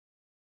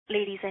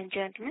Ladies and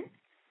gentlemen,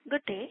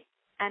 good day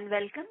and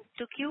welcome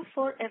to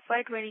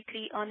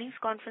Q4FY23 earnings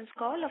conference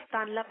call of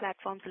Tanla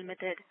Platforms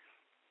Limited.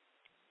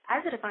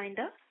 As a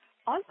reminder,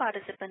 all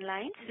participant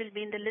lines will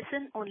be in the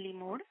listen-only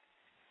mode,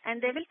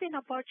 and there will be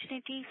an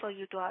opportunity for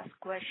you to ask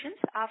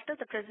questions after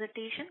the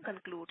presentation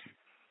concludes.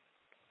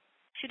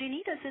 Should you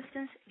need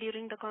assistance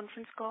during the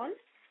conference call,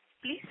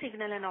 please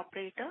signal an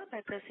operator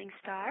by pressing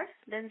star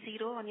then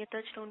 0 on your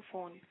touchtone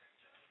phone.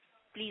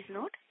 Please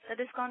note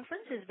that this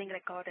conference is being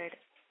recorded.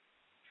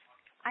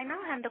 I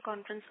now hand the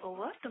conference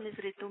over to Ms.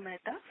 Ritu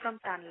Mehta from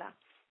Tanla.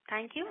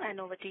 Thank you,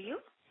 and over to you.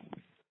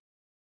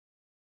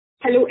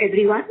 Hello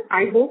everyone.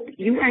 I hope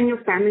you and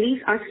your families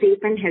are safe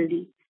and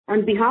healthy.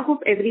 On behalf of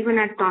everyone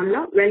at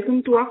Tanla,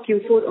 welcome to our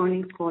Q4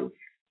 earnings call.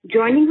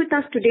 Joining with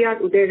us today are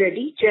Uday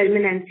Reddy,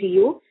 Chairman and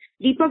CEO,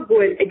 Deepak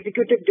Goel,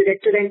 Executive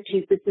Director and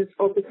Chief Business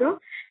Officer,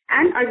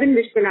 and Arvind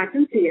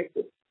Vishwanathan,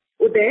 CFO.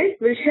 Uday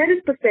will share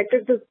his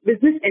perspectives of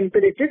business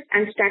imperatives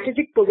and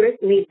strategic progress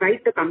made by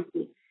the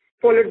company,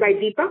 followed by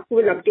Deepak, who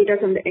will update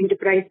us on the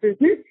enterprise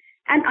business,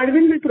 and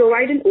Arvind will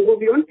provide an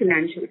overview on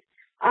financials.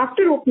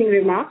 After opening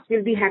remarks,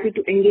 we'll be happy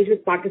to engage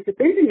with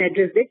participants and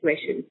address their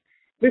questions.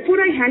 Before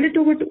I hand it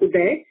over to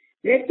Uday,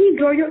 let me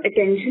draw your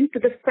attention to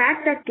the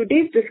fact that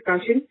today's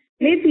discussion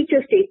may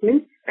feature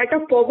statements that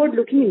are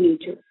forward-looking in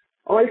nature.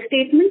 All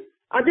statements,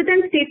 other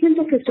than statements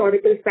of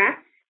historical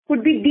fact,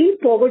 could be deemed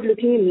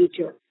forward-looking in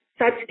nature.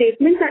 Such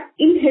statements are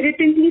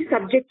inherently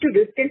subject to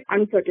risks and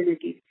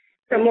uncertainties,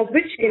 some of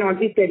which cannot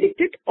be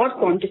predicted or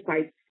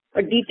quantified.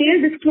 A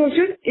detailed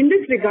disclosure in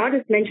this regard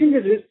is mentioned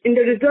in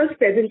the results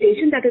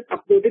presentation that is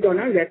uploaded on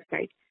our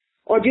website.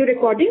 Audio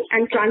recording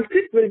and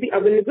transcript will be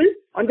available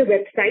on the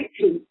website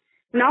soon.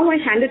 Now I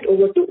hand it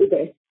over to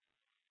Uday.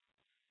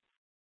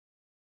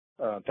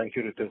 Thank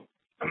you, Ritu.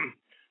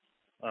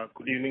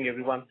 Good evening,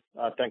 everyone.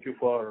 Thank you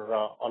for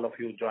all of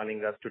you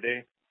joining us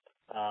today.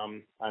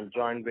 I'm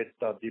joined with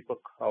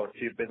Deepak, our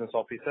Chief Business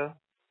Officer,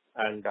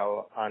 and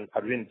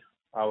Arvind,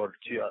 our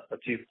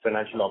Chief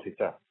Financial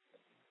Officer.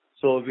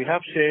 So we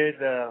have shared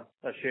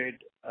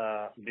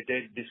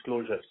detailed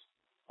disclosures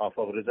of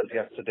our results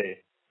yesterday,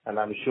 and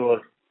I'm sure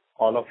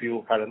all of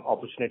you had an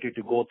opportunity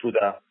to go through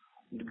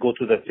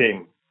the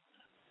same.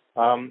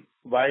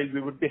 While we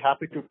would be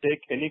happy to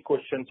take any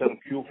questions on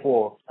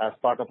Q4 as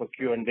part of a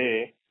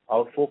Q&A,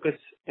 our focus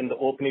in the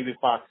opening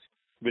remarks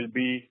will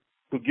be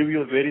to give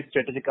you a very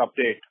strategic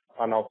update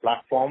on our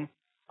platform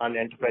and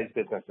enterprise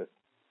businesses.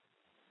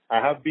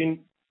 I've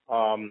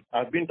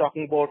been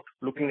talking about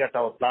looking at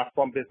our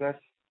platform business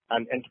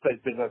and enterprise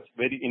business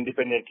very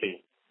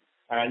independently,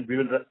 and we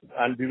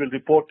will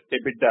report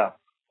EBITDA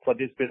for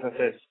these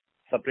businesses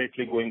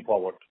separately going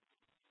forward.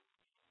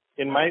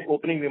 In my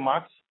opening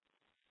remarks,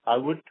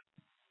 I'll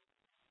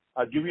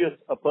give you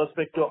a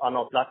perspective on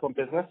our platform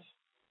business,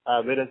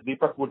 whereas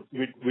Deepak would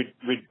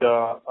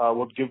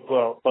give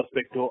a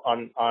perspective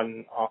on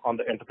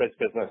the enterprise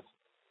business,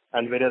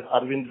 and whereas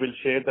Arvind will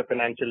share the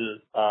financial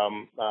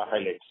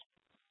highlights.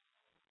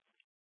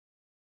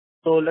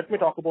 So let me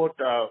talk about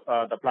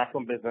the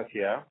platform business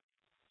here.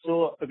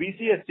 So we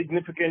see a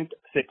significant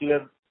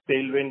secular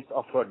tailwinds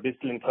of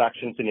digital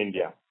interactions in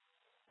India.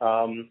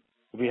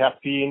 We have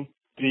seen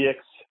 3x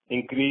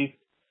increase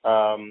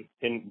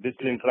in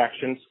digital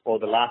interactions for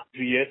the last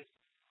 3 years,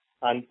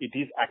 and it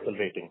is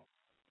accelerating.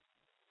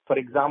 For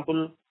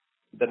example,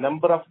 the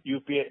number of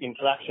UPI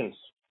interactions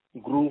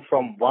grew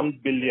from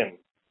 1 billion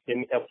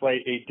in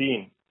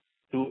FY18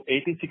 to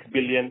 86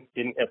 billion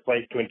in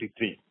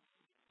FY23.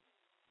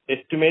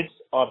 Estimates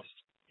are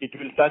it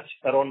will touch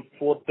around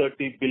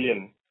 430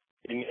 billion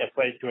in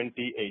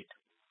FY28.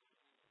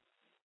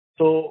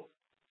 So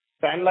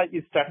Tanla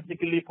is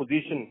strategically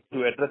positioned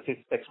to address this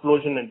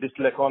explosion in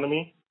digital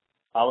economy.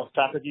 Our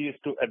strategy is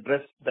to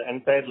address the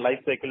entire life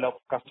cycle of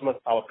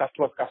our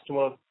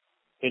customers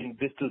in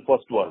digital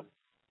first world.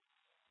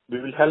 We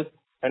will help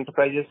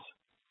enterprises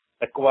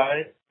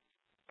acquire,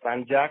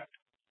 transact,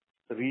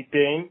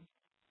 retain,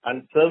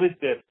 and service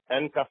their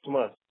end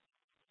customers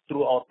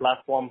through our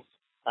platforms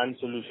and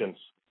solutions.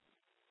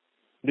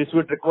 This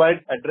would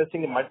require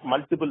addressing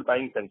multiple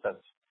buying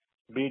centers,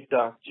 be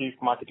it Chief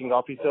Marketing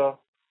Officer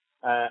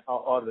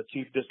or the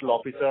Chief Digital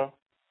Officer,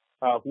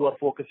 who are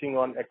focusing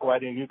on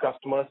acquiring new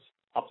customers,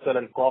 upsell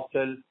and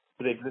cross-sell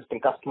to the existing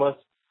customers,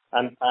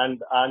 and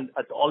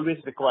it always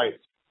requires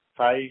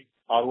high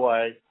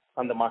ROI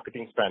on the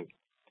marketing spend.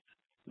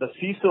 The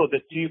CISO,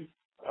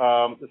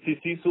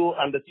 CISO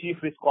and the Chief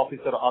Risk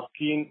Officer are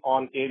keen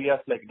on areas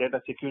like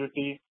data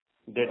security,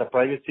 data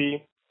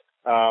privacy,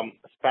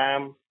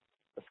 spam,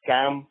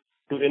 scam,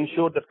 to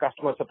ensure that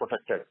customers are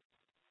protected.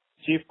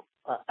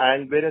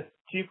 Whereas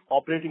Chief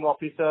Operating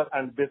Officer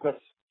and business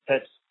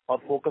heads are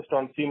focused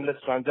on seamless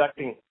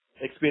transacting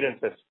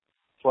experiences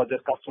for their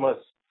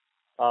customers.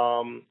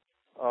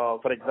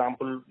 For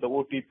example, the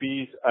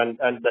OTPs and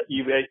the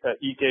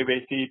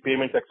eKYC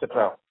payments,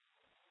 etc.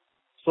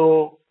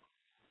 So,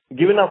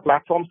 given our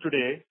platforms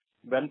today,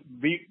 when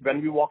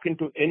we walk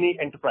into any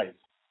enterprise,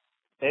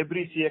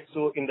 every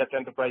CXO in that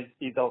enterprise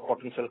is our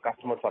potential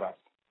customer for us.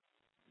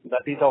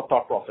 That is our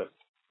thought process.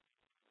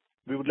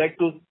 We would like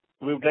to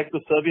we would like to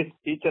service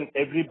each and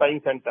every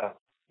buying center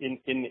in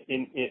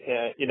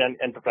an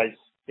enterprise,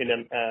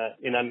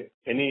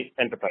 any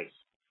enterprise.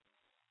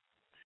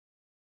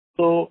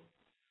 So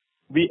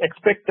we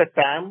expect the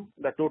TAM,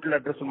 the total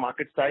addressable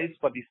market size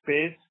for the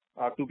space,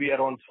 to be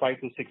around 5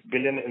 to 6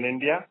 billion in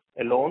India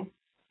alone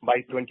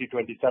by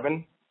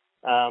 2027.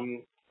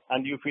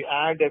 And if we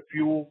add a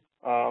few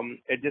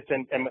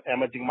adjacent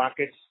emerging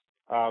markets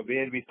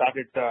where we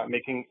started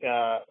making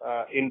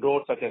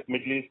inroads, such as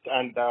Middle East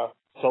and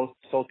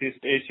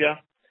Southeast Asia,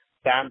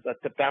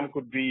 the TAM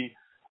could be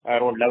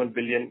around 11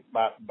 billion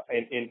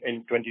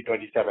in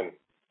 2027.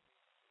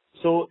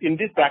 So in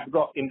this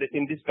backdrop,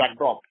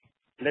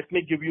 let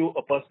me give you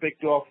a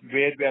perspective of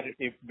where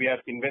we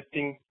are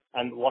investing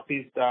and what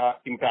is the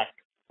impact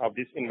of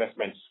these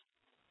investments.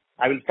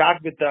 I will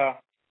start with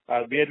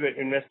where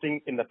we're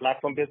investing in the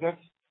platform business.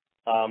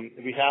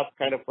 We have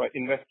kind of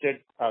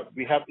invested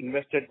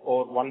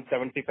over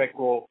 175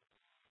 crore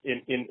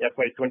in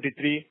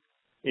FY23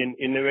 in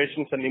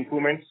innovations and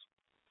improvements,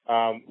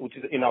 which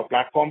is in our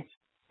platforms.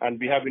 And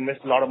we have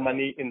invested a lot of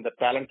money in the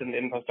talent and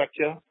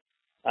infrastructure.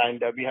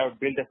 And we have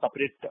built a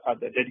separate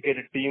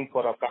dedicated team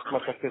for our customer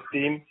success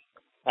team.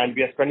 And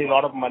we are spending a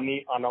lot of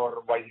money on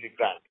our Wisely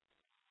brand.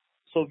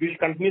 So we'll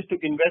continue to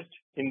invest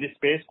in this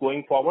space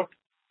going forward.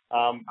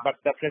 But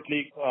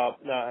definitely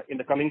in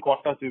the coming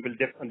quarters, we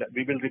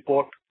will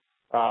report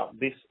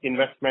these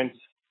investments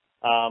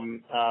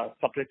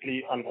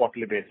separately on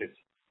quarterly basis.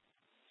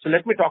 So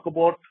let me talk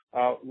about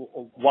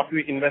what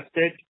we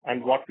invested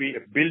and what we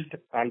built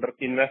under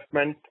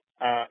investment,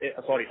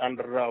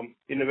 under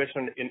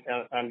innovation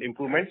and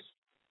improvements.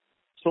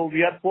 So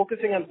we are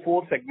focusing on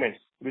 4 segments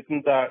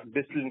within the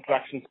digital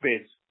interaction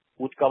space,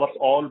 which covers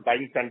all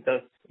buying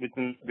centers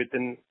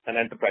within an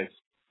enterprise.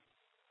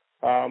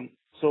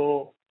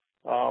 So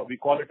we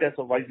call it as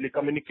a Wisely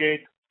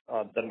Communicate,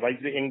 then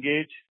Wisely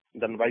Engage,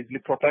 then Wisely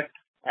Protect,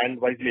 and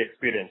Wisely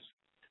Experience.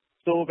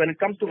 So when it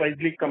comes to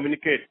Wisely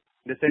Communicate,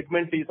 the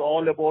segment is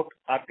all about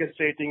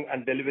orchestrating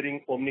and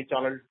delivering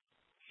omni-channel,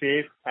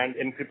 safe and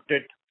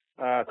encrypted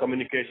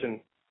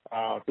communication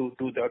to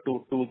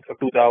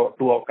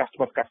our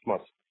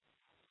customers.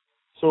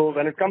 So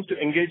when it comes to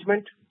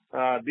engagement,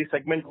 this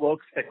segment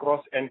works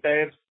across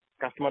entire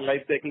customer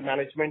lifecycle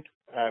management,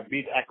 be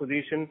it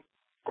acquisition,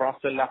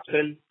 cross-sell,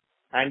 upsell,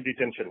 and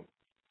retention.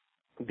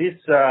 This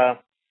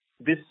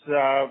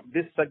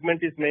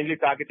segment is mainly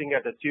targeting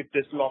at the chief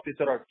digital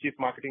officer or chief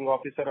marketing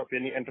officer of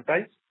any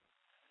enterprise.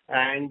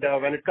 And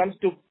when it comes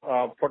to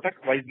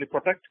Wisely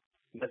Protect,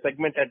 the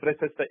segment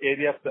addresses the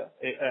areas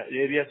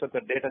of the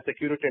data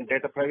security and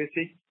data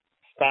privacy,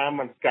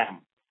 spam and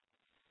scam.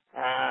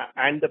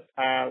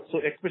 So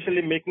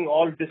especially making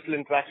all digital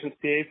interactions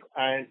safe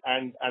and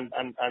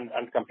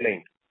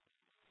complaint.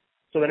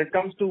 So when it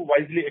comes to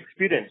Wisely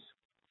Experience,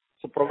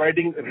 so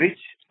providing rich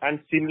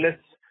and seamless,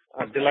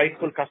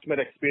 delightful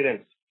customer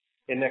experience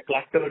in a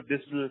cluttered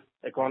digital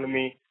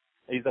economy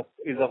is a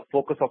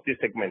focus of this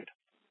segment.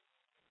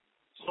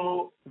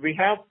 So we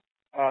have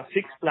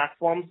 6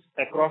 platforms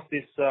across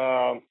this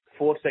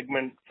 4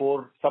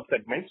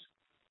 sub-segments.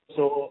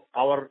 So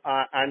all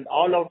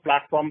our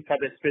platforms have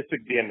a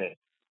specific DNA.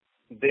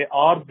 They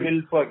are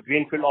built for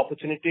greenfield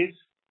opportunities.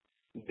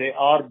 They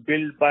are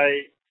built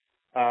by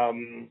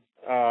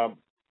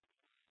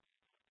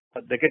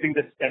they're getting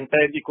this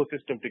entire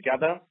ecosystem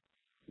together.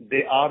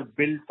 They are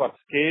built for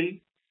scale.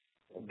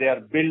 They are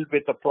built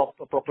with a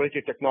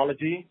proprietary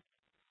technology,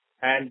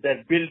 and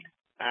they're built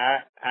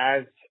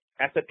as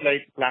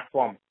asset-light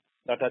platforms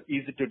that are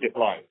easy to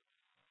deploy.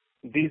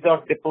 These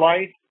are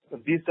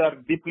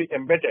deeply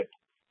embedded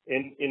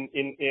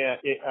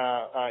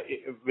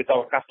with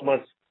our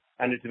customers,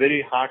 and it's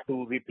very hard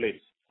to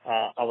replace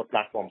our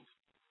platforms.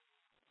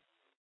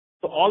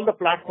 So all the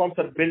platforms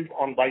are built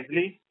on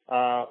Wisely,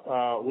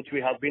 which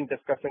we have been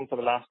discussing for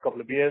the last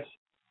couple of years.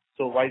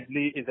 So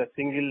Wisely is a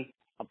single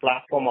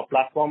platform of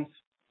platforms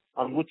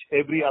on which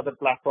every other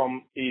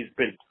platform is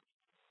built.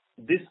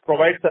 This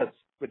provides us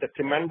with a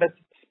tremendous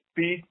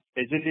speed,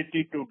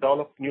 agility to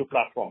develop new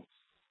platforms.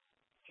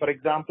 For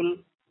example,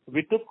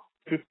 we took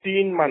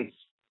 15 months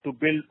to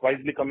build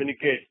Wisely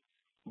Communicate,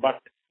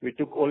 but we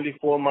took only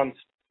 4 months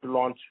to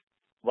launch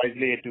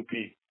Wisely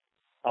A2P,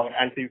 our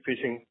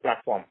anti-phishing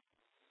platform.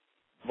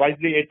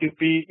 Wisely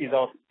A2P is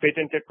our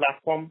patented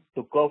platform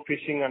to curb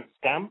phishing and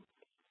scam,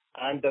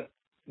 and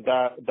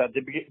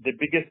the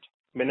biggest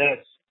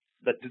menace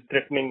that is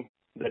threatening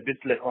the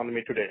digital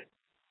economy today.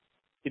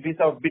 It is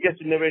our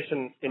biggest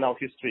innovation in our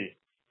history.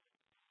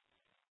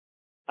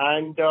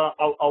 And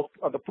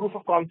the proof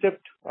of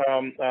concept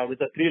with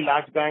the 3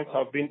 large banks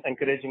have been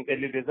encouraging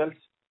early results.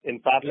 In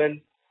parallel,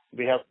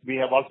 we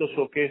have also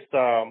showcased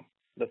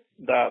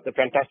the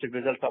fantastic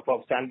results of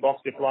our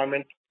sandbox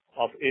deployment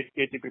of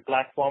A2P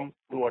platform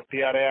to our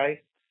TRAI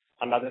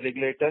and other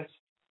regulators.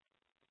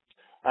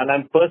 And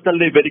I'm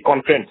personally very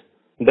confident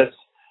this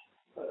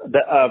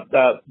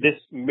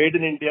Made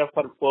in India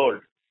for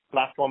World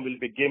platform will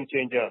be a game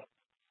changer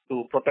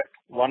to protect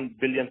 1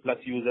 billion plus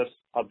users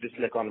of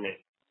digital economy.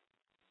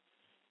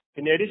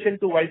 In addition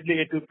to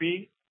Wisely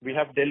A2P, we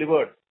have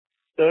delivered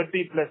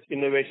 30 plus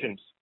innovations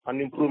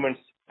and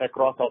improvements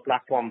across our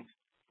platforms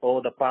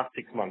over the past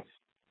 6 months.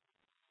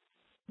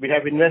 We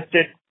have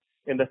invested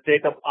in the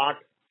state-of-art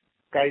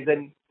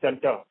Kaizen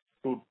Center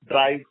to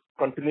drive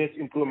continuous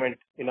improvement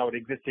in our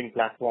existing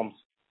platforms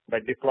by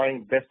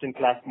deploying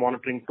best-in-class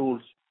monitoring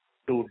tools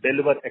to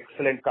deliver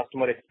excellent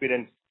customer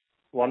experience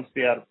once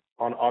they are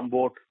on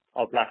board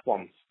our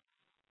platforms.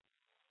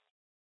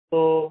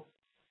 So,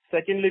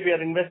 secondly, we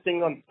are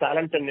investing on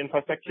talent and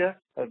infrastructure.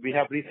 We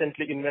have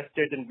recently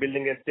invested in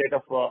building a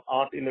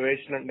state-of-art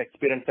innovation and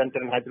experience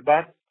center in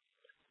Hyderabad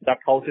that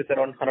houses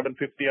around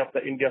 150 of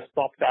the India's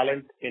top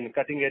talent in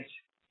cutting edge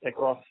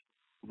across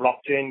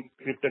blockchain,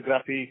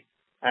 cryptography,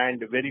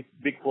 and very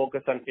big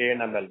focus on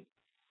AML.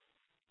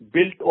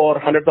 Built over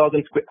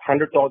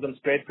 100,000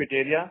 square feet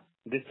area,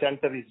 this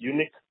center is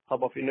unique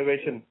hub of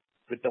innovation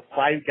with the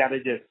 5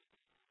 garages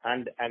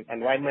and an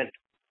environment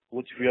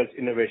which fuels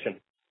innovation.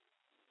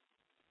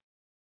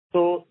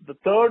 So the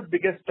third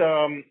biggest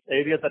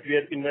area that we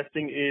are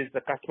investing is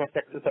the customer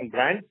success and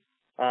brand.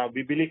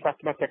 We believe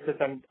customer success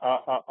and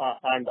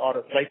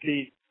are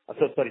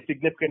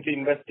significantly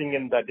investing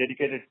in the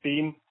dedicated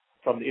team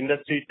from the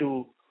industry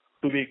to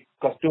be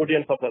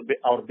custodians of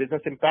our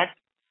business impact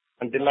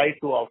and delight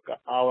to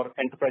our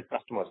enterprise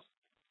customers.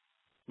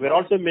 We're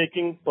also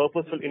making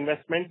purposeful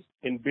investments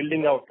in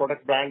building our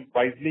product brand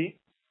wisely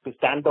to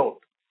stand out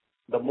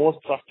the most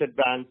trusted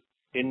brand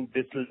in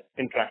digital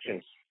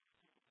interactions.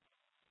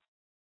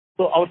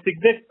 So our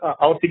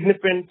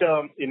significant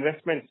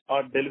investments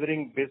are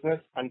delivering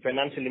business and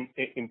financial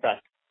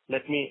impact.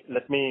 Let me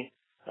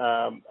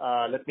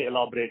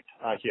elaborate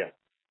here.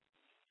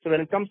 So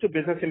when it comes to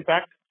business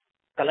impact,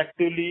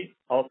 collectively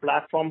our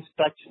platforms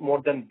touch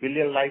more than 1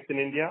 billion lives in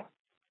India.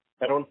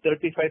 Around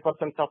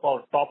 35% of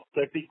our top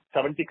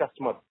 70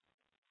 customers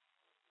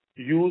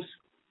use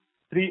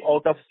 3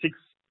 out of 6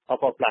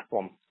 of our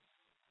platforms.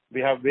 We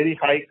have very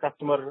high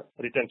customer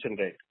retention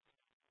rate.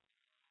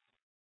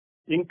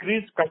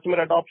 Increased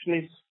customer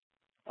adoption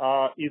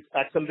is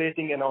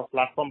accelerating in our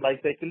platform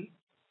lifecycle.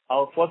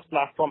 Our first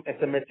platform,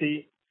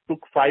 SMSE, took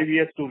 5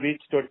 years to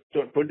reach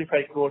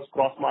 25 crores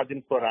cross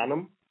margin per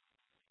annum.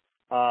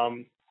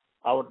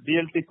 Our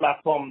DLT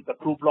platform, the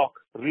TrueBlock,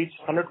 reached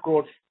 100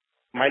 crores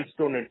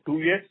milestone in 2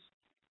 years,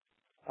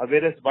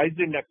 whereas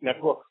Wisely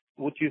Network,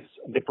 which is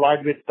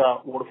deployed with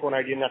Vodafone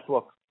Idea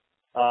Network,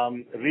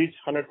 reached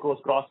 100 crores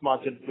cross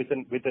margin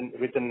within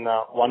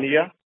 1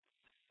 year.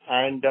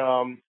 And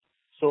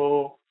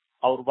so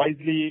our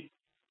Wisely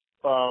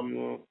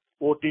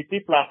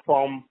OTT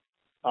platform,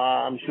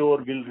 I'm sure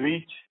will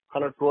reach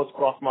 100 crores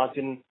cross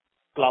margin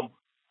club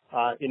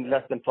in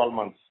less than 12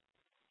 months.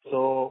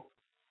 So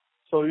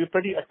we're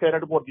pretty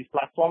excited about these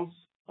platforms.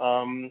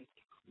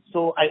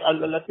 So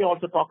let me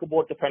also talk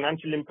about the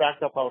financial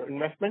impact of our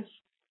investments.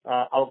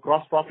 Our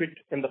gross profit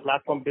in the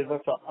platform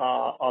business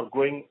are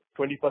growing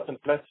 20%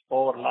 plus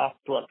over last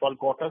 12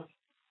 quarters.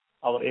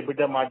 Our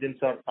EBITDA margins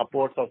are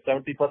upwards of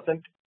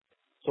 70%.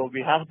 So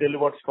we have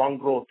delivered strong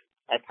growth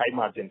at high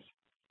margins.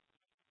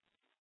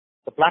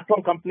 The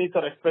platform companies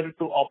are expected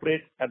to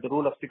operate at the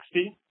rule of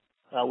 60,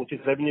 which is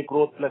revenue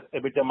growth plus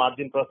EBITDA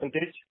margin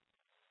percentage,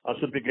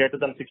 should be greater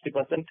than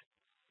 60%.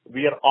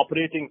 We are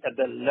operating at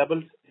the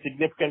levels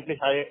significantly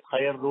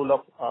higher rule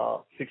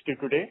of 60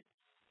 today,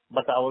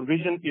 but our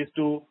vision is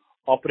to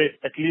operate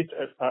at least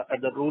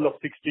at the rule of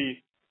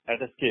 60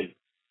 at a scale.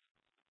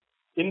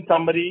 In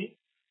summary,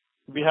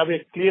 we have a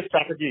clear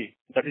strategy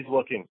that is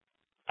working.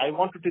 I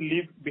wanted to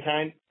leave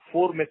behind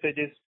 4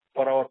 messages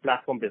for our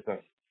platform business.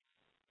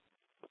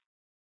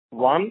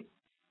 1,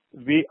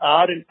 we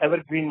are in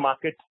evergreen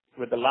market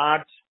with a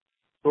large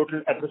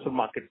total addressable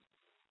market.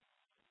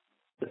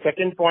 The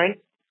second point,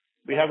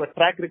 we have a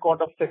track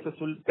record of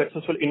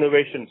successful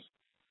innovations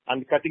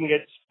and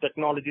cutting-edge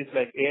technologies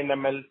like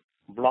AML,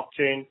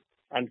 blockchain,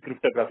 and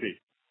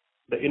cryptography.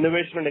 The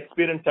Innovation and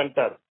Experience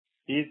Center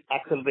is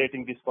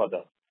accelerating this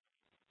further.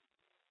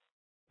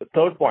 The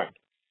third point,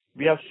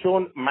 we have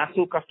shown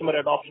massive customer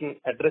adoption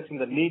addressing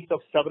the needs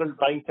of several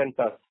buying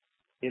centers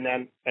in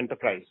an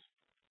enterprise.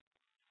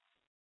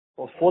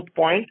 The fourth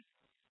point,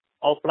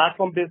 our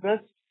platform business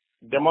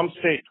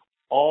demonstrate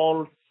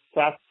all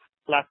SaaS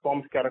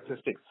platforms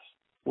characteristics,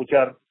 which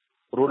are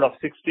rule of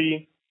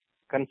 60,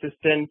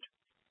 consistent,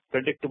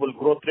 predictable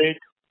growth rate,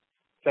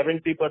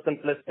 70%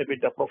 plus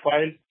EBITDA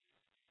profile,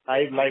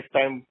 high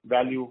lifetime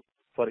value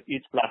for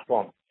each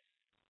platform.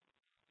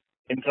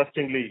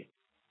 Interestingly,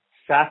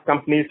 SaaS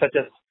companies such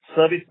as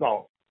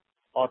ServiceNow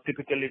are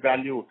typically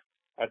valued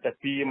at a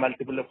PE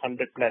multiple of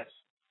 100 plus.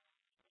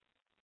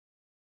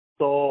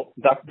 So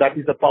that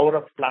is the power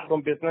of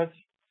platform business,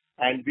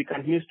 and we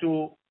continue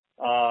to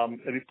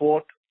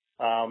report,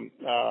 as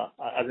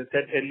I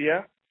said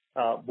earlier,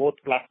 both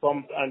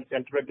platforms and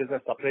enterprise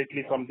business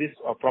separately from the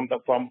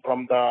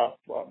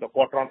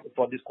quarter on,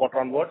 for this quarter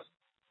onwards.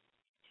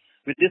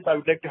 With this, I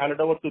would like to hand it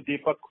over to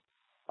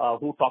Deepak,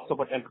 who talks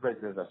about enterprise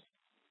business.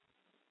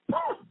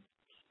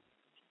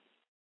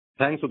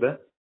 Thanks, Uday.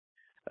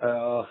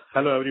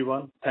 Hello,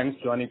 everyone. Thanks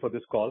for joining for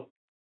this call.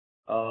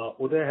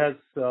 Uday has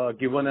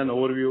given an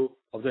overview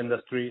of the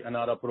industry and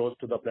our approach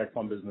to the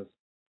platform business.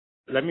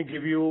 Let me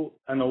give you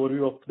an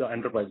overview of the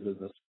enterprise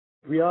business.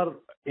 We are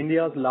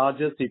India's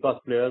largest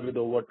CPaaS player with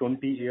over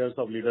 20 years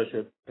of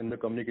leadership in the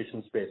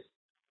communication space.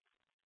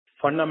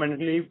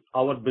 Fundamentally,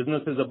 our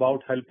business is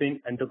about helping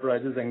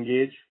enterprises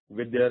engage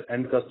with their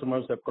end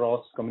customers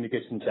across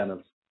communication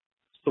channels.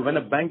 So when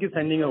a bank is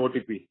sending an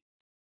OTP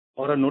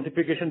or a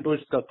notification to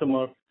its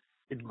customer,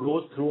 it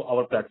goes through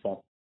our platform.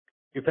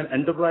 If an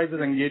enterprise is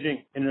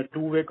engaging in a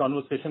two-way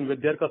conversation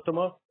with their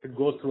customer, it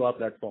goes through our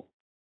platform.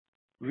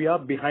 We are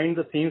behind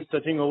the scenes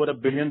touching over 1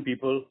 billion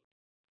people,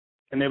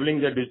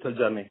 enabling their digital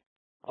journey.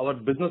 Our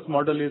business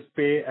model is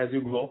pay as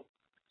you go.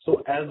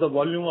 So as the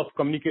volume of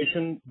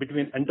communication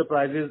between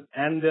enterprises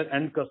and their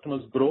end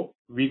customers grow,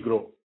 we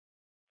grow.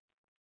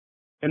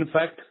 In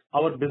fact,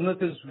 our business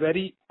is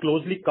very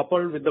closely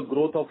coupled with the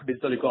growth of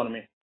digital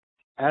economy.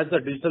 As the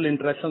digital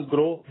interactions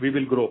grow, we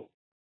will grow.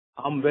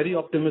 I'm very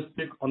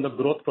optimistic on the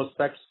growth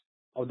prospects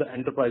of the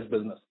enterprise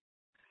business.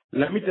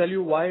 Let me tell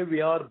you why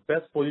we are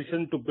best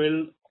positioned to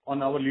build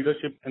on our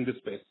leadership in this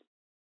space.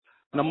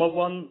 Number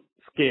one,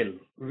 scale.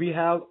 We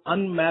have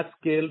unmatched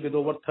scale with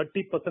over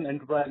 30%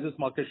 enterprises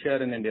market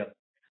share in India.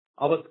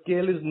 Our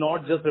scale is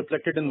not just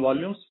reflected in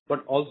volumes,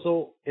 but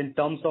also in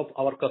terms of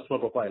our customer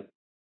profile.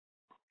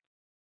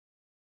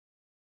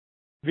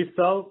 We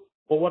serve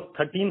over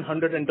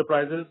 1,300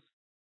 enterprises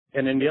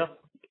in India,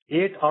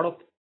 8 out of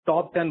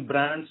top 10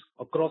 brands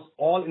across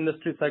all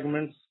industry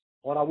segments,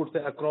 or I would say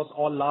across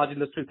all large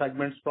industry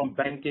segments from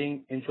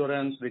banking,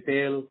 insurance,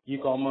 retail,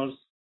 e-commerce,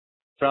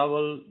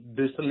 travel,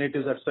 digital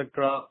natives,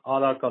 etc.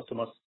 are our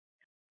customers.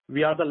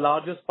 We are the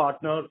largest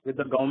partner with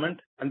the government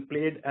and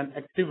played an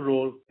active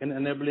role in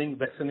enabling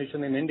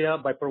vaccination in India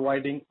by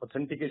providing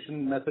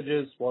authentication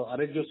messages for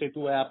Arogya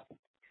Setu app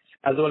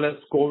as well as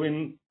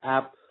CoWIN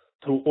app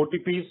through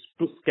OTPs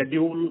to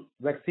schedule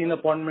vaccine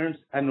appointments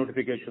and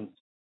notifications.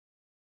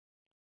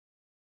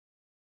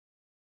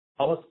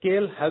 Our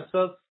scale helps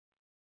us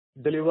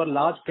deliver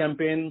large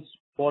campaigns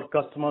for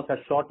customers at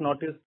short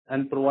notice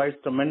and provides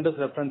tremendous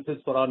references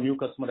for our new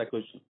customer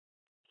acquisition.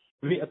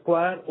 We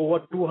acquire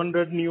over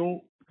 200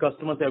 new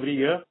customers every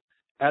year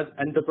as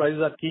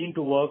enterprises are keen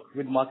to work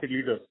with market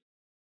leaders.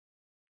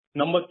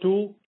 Number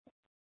two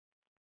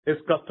is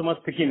customer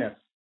stickiness.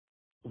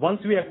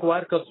 Once we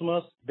acquire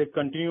customers, they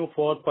continue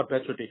for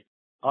perpetuity.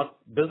 Our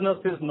business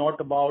is not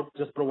about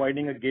just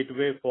providing a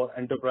gateway for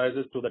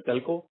enterprises to the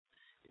telco.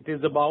 It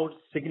is about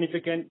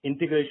significant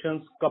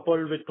integrations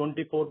coupled with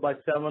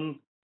 24/7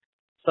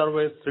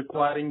 service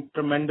requiring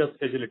tremendous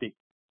agility.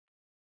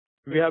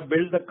 We have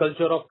built the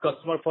culture of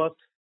customer first,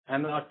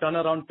 and our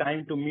turnaround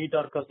time to meet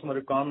our customer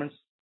requirements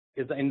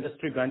is the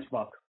industry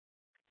benchmark.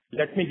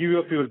 Let me give you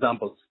a few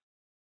examples.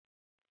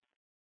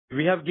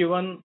 We have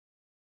given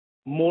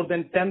more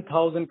than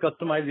 10,000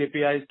 customized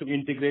APIs to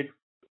integrate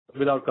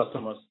with our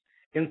customers.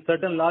 In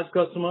certain large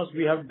customers,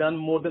 we have done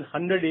more than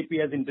 100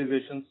 APIs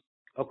integrations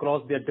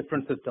across their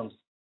different systems.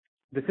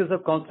 This is a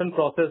constant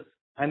process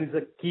and is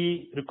a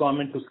key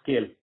requirement to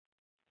scale.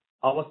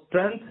 Our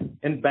strength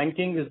in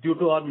banking is due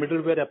to our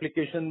middleware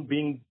application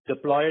being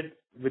deployed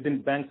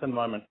within banks'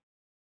 environment.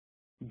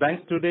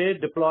 Banks today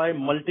deploy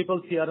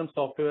multiple CRM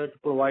software to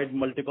provide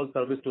multiple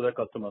service to their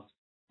customers,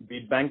 be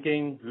it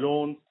banking,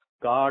 loans,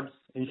 cards,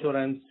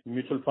 insurance,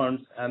 mutual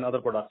funds, and other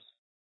products.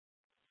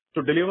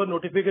 To deliver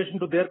notification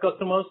to their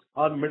customers,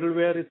 our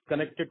middleware is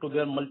connected to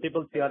their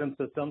multiple CRM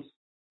systems.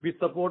 We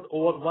support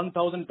over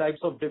 1,000 types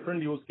of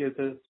different use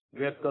cases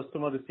where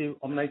customers receive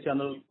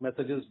omni-channel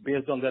messages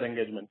based on their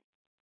engagement.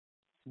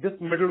 This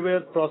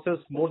middleware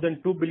processes more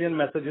than 2 billion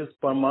messages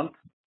per month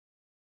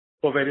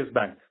for various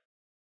banks.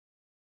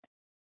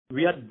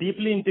 We are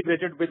deeply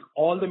integrated with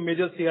all the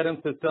major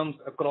CRM systems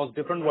across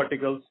different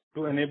verticals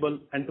to enable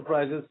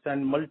enterprises to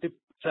send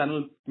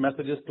multi-channel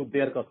messages to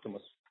their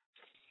customers.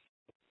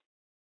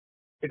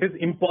 It is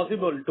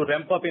impossible to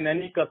ramp up in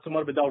any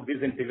customer without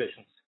these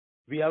integrations.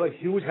 We have a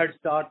huge head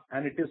start,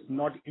 and it is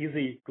not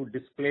easy to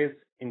displace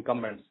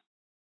incumbents.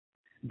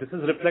 This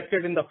is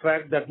reflected in the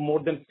fact that more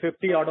than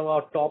 50 out of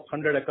our top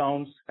 100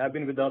 accounts have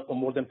been with us for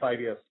more than 5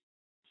 years.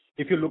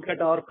 If you look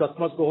at our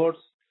customer cohorts,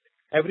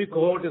 every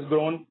cohort has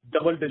grown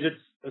double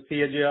digits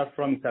CAGR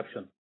from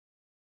inception.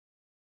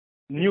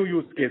 New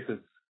use cases.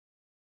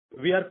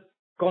 We are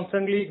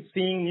constantly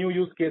seeing new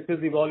use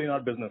cases evolve in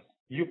our business.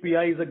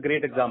 UPI is a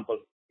great example.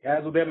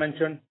 As Uday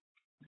mentioned,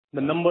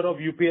 the number of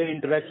UPI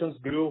interactions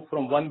grew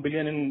from 1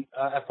 billion in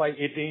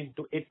FY18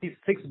 to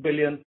 86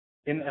 billion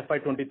in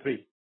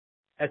FY23.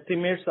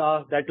 Estimates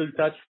are that will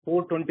touch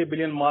 420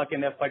 billion mark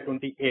in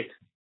FY28.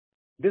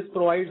 This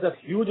provides a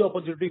huge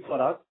opportunity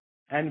for us,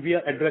 and we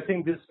are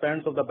addressing these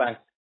spends of the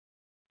banks.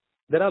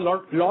 There are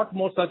a lot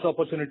more such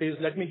opportunities.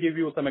 Let me give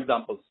you some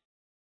examples.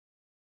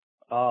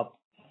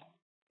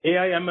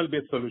 AI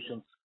ML-based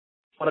solutions.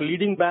 For a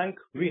leading bank,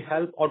 we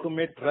help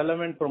automate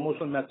relevant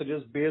promotional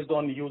messages based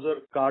on user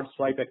card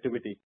swipe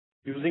activity.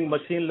 Using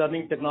machine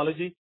learning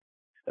technology,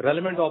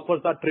 relevant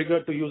offers are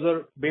triggered to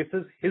user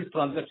basis his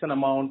transaction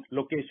amount,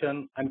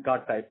 location, and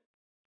card type.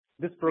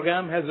 This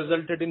program has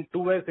resulted in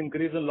 2x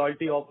increase in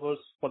loyalty offers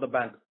for the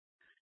bank.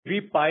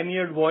 We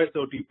pioneered voice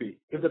OTP.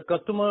 If the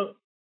customer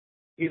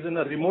is in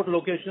a remote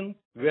location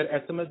where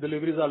SMS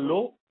deliveries are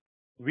low,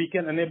 we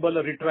can enable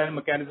a retrial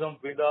mechanism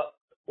with the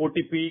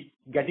OTP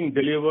getting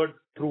delivered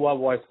through our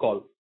voice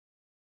call.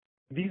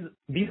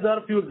 These are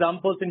a few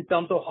examples in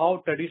terms of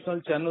how traditional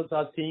channels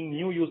are seeing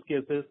new use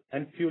cases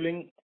and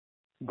fueling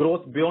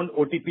growth beyond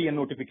OTP and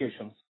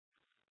notifications.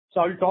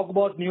 So I'll talk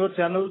about newer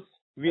channels.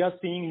 We are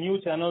seeing new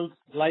channels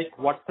like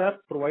WhatsApp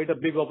provide a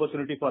big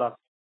opportunity for us.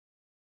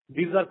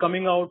 These are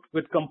coming out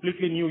with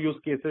completely new use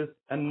cases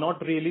and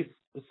not really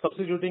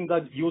substituting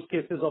the use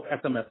cases of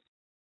SMS.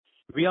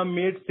 We have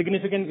made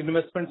significant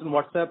investments in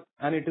WhatsApp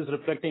and it is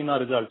reflecting in our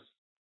results.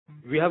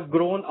 We have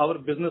grown our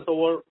business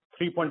over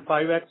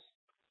 3.5x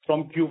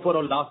from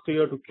Q4 of last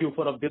year to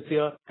Q4 of this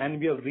year,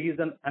 and we have reached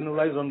an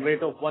annualized run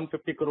rate of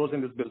 150 crores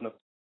in this business.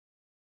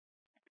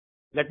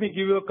 Let me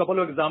give you a couple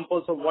of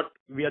examples of what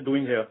we are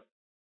doing here.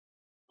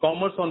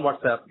 Commerce on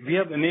WhatsApp. We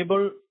have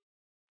enabled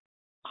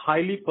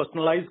highly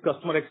personalized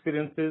customer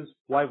experiences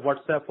via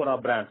WhatsApp for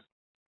our brands.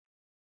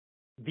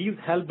 These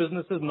help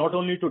businesses not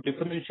only to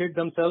differentiate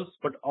themselves,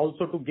 but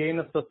also to gain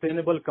a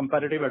sustainable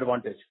competitive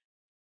advantage.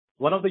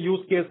 One of the use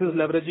cases is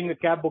leveraging a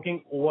cab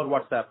booking over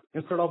WhatsApp.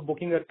 Instead of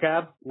booking a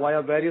cab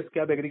via various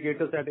cab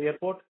aggregators at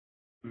airport,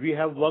 we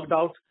have worked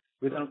out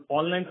with an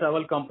online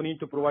travel company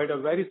to provide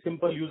a very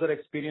simple user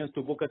experience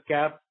to book a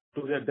cab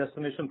to their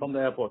destination from the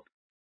airport.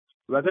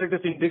 Whether it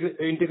is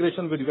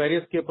integration with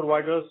various cab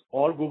providers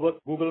or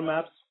Google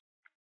Maps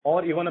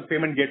or even a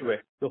payment gateway,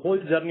 the whole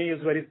journey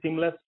is very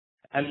seamless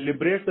and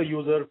liberates the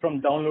user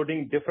from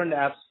downloading different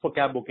apps for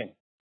cab booking.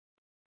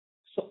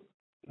 So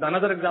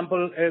another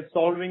example is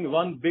solving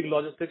one big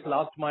logistics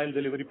last mile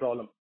delivery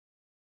problem.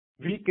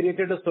 We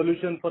created a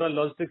solution for a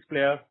logistics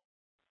player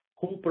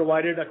who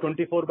provided a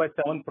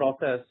 24/7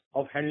 process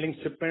of handling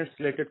shipments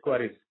related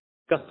queries,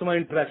 customer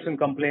interaction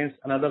complaints,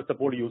 and other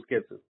support use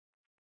cases.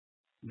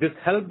 This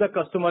helped the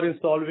customer in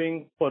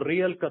solving for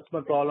real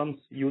customer problems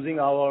using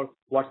our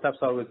WhatsApp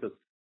services.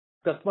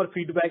 Customer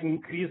feedback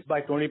increased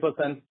by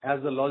 20%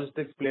 as the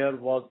logistics player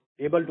was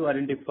able to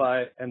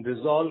identify and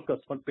resolve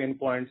customer pain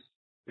points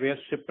where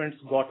shipments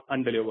got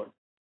undelivered.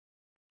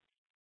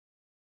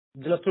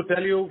 Just to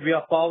tell you, we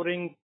are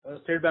powering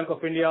State Bank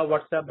of India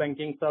WhatsApp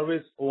banking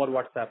service over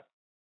WhatsApp.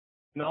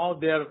 Now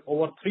there are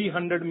over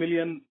 300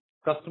 million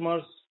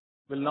customers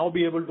will now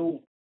be able to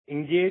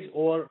engage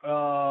over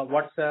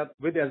WhatsApp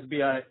with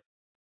SBI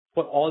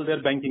for all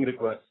their banking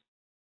requests.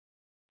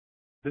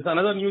 There's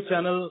another new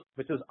channel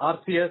which is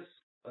RCS,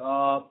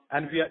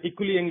 and we are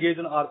equally engaged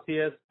in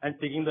RCS and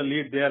taking the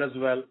lead there as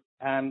well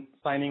and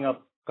signing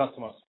up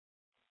customers.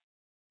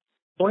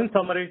 So in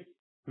summary,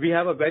 we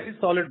have a very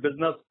solid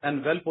business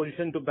and well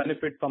positioned to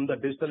benefit from the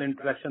digital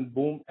interaction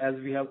boom as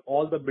we have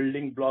all the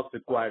building blocks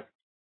required.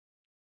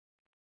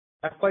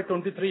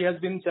 FY23 has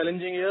been a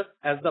challenging year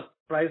as the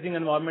pricing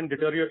environment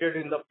deteriorated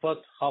in the first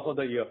half of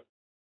the year.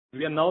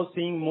 We are now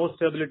seeing more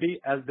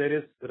stability as there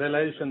is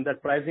realization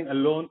that pricing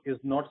alone is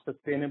not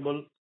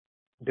sustainable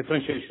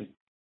differentiation.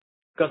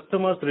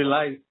 Customers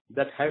realize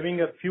that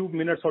having a few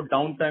minutes of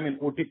downtime in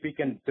OTP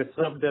can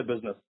disrupt their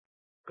business.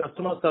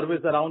 Customer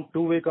service around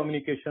two-way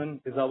communication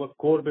is our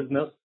core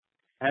business,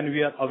 and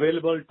we are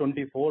available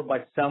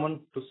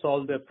 24/7 to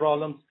solve their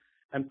problems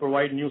and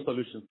provide new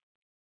solutions.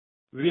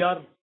 We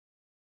are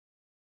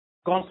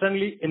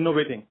constantly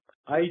innovating.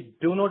 I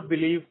do not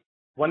believe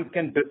one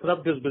can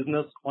disrupt this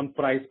business on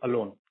price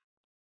alone.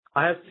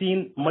 I have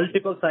seen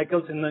multiple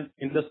cycles in the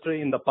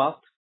industry in the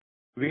past.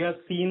 We have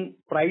seen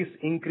price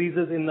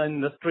increases in the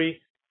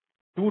industry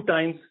 2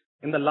 times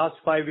in the last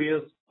 5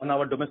 years on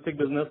our domestic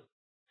business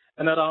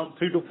and around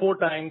 3 to 4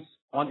 times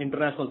on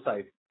international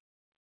side.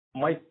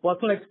 My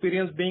personal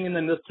experience being in the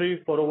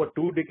industry for over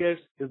 2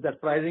 decades is that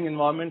pricing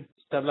environment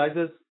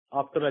stabilizes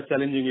after a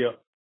challenging year.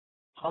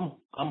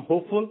 I'm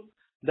hopeful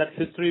that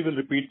history will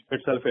repeat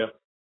itself here.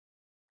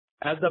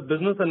 As the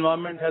business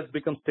environment has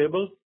become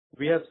stable,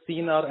 we have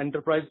seen our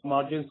enterprise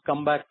margins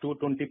come back to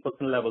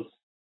 20% levels.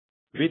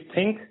 We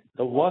think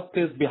the worst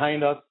is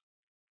behind us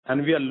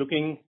and we are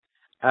looking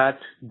at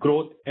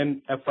growth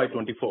in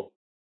FY24.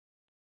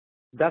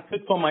 That's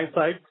it from my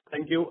side.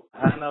 Thank you.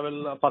 And I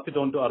will pass it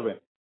on to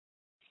Arvind.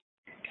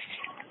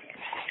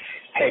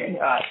 Hey,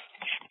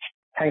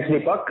 thanks,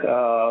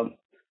 Deepak.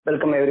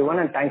 Welcome, everyone,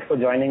 and thanks for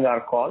joining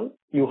our call.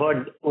 You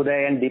heard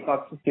Uday and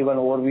Deepak give an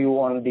overview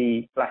on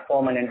the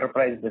platform and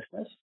enterprise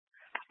business.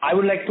 I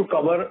would like to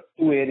cover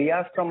 2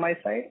 areas from my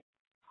side.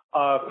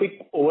 A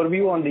quick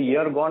overview on the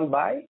year gone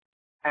by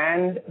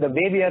and the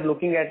way we are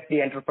looking at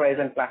the enterprise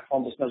and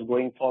platform business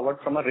going forward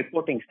from a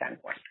reporting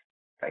standpoint,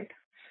 right?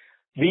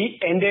 We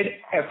ended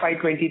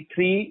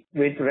FY23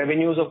 with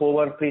revenues of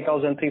over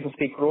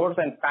 3,350 crores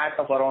and PAT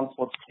of around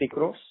 450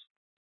 crores.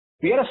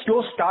 We had a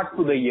slow start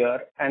to the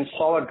year and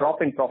saw a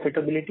drop in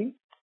profitability.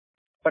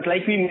 But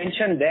like we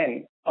mentioned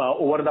then,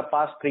 over the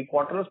past 3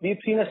 quarters,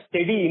 we've seen a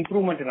steady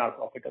improvement in our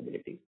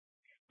profitability.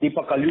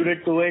 Deepak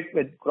alluded to it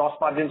with gross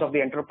margins of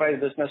the enterprise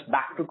business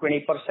back to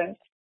 20%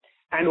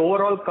 and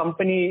overall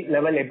company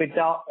level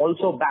EBITDA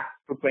also back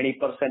to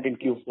 20% in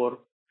Q4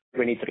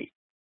 23,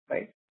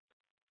 right?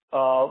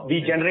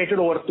 We generated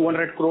over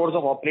 200 crores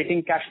of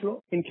operating cash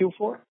flow in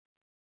Q4.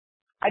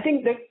 I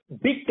think the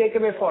big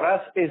takeaway for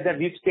us is that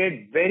we've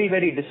stayed very,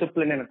 very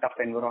disciplined in a tough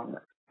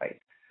environment, right?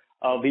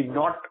 We've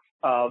not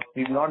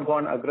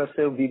gone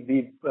aggressive.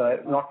 We've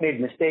not made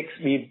mistakes.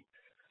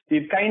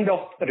 We've kind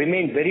of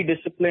remained very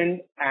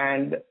disciplined,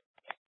 and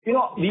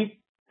we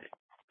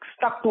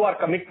stuck to our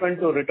commitment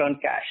to return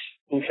cash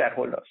to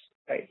shareholders,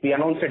 right? We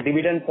announced a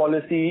dividend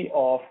policy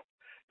of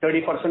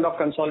 30% of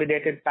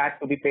consolidated PAT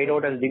to be paid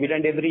out as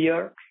dividend every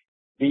year.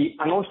 We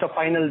announced a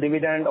final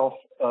dividend of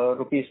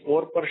rupees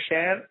 4 per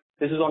share.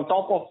 This is on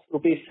top of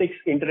rupees 6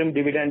 interim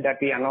dividend that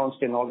we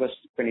announced in August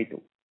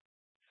 22.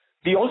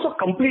 We also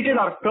completed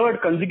our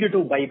third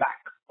consecutive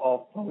buyback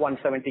of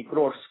 170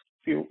 crores.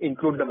 If you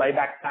include the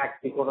buyback tax,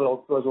 the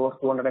total outflows over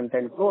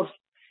 210 crores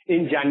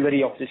in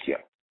January of this year.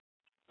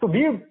 So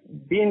we've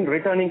been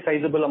returning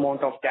sizable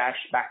amount of cash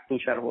back to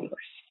shareholders.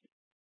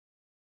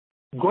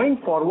 Going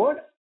forward,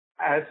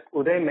 as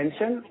Uday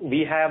mentioned,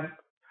 we have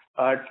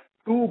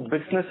two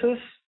businesses,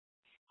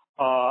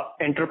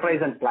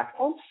 enterprise and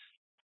platforms.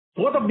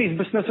 Both of these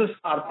businesses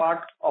are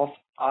part of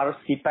our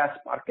CPaaS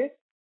market,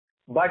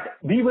 but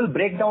we will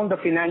break down the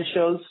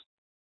financials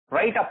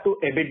right up to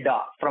EBITDA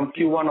from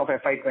Q1 of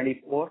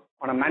FY24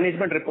 on a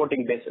management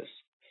reporting basis,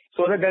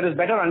 so that there is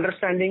better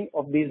understanding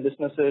of these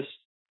businesses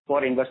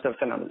for investors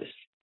and analysts.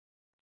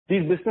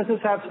 These businesses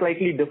have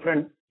slightly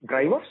different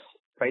drivers,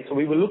 right? So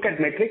we will look at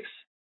metrics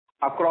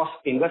across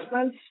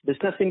investments,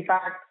 business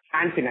impact,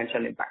 and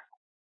financial impact.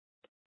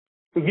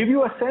 To give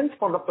you a sense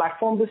for the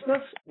platform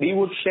business, we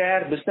would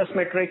share business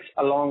metrics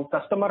along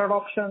customer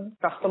adoption,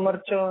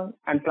 customer churn,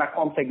 and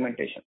platform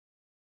segmentation.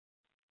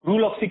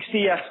 Rule of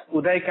 60, as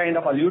Uday kind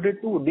of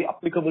alluded to, would be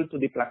applicable to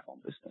the platform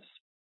business.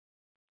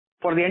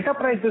 For the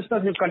enterprise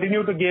business, we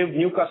continue to give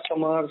new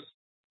customers,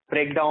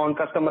 breakdown,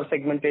 customer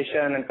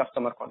segmentation, and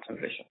customer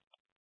concentration.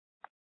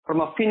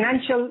 From a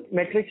financial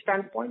metric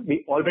standpoint,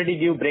 we already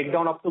give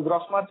breakdown up to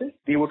gross margin.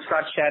 We would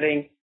start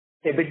sharing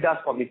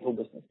EBITDA for the two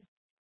businesses.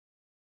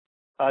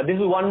 This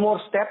is one more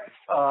step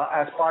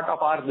as part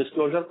of our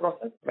disclosure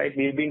process, right?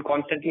 We've been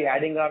constantly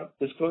adding our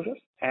disclosures,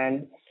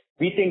 and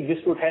we think this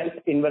would help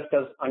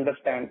investors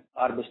understand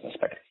our business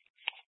better.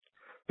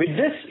 With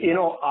this,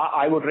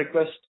 I would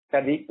request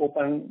that we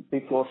open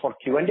the floor for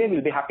Q&A.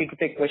 We'll be happy to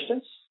take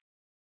questions.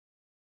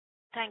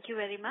 Thank you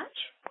very much.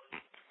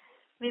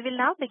 We will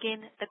now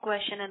begin the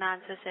question and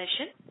answer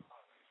session.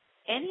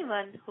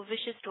 Anyone who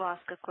wishes to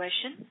ask a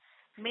question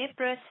may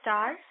press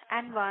star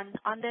and 1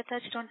 on their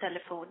touchtone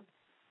telephone.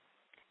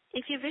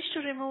 If you wish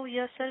to remove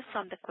yourself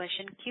from the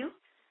question queue,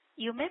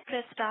 you may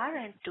press star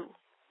and 2.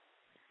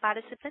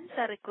 Participants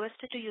are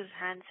requested to use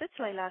handsets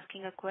while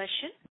asking a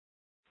question.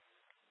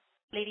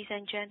 Ladies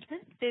and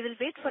gentlemen, we will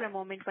wait for a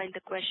moment while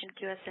the question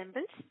queue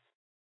assembles.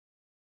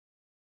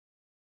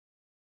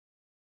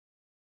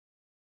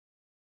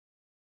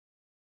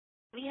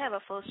 We have a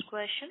first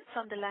question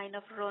from the line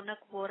of Ronak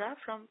Vora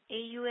from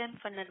AUM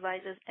Fund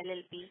Advisors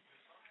LLP.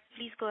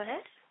 Please go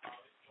ahead.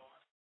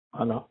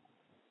 Hello.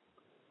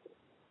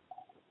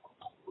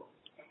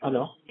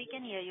 Hello. We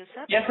can hear you,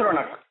 sir. Yes,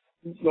 Ronak.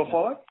 Go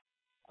forward.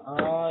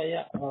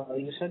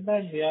 You said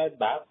that we are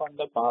back on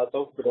the path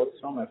of growth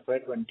from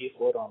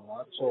FY24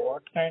 onwards. So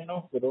what kind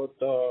of growth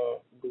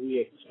do we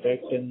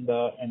expect in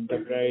the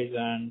enterprise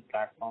and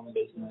platform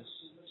business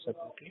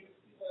separately?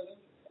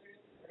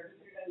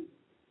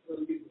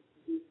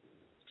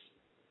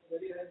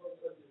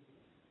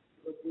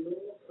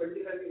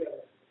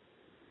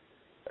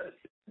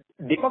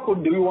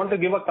 Deepak, do you want to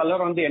give a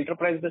color on the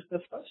enterprise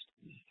business first?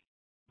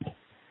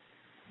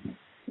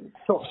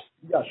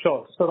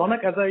 Sure. So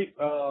Ronak, as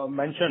I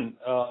mentioned,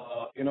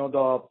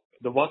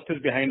 the worst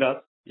is behind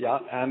us,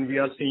 and we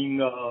are seeing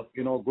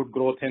good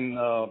growth in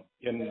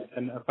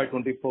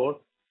FY24.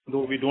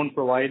 Though we don't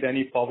provide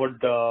any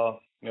forward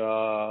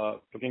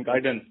looking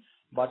guidance,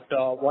 but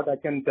what I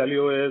can tell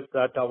you is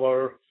that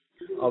our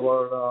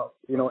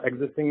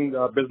existing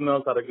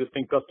business, our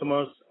existing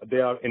customers,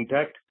 they are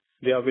intact.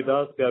 They are with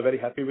us. They are very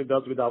happy with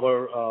us, with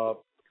our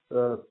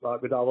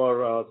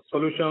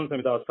solutions and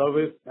with our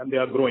service, and they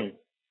are growing.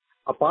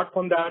 Apart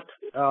from that,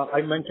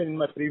 I mentioned in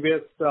my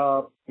previous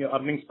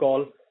earnings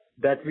call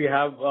that we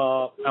have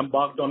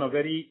embarked on a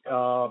very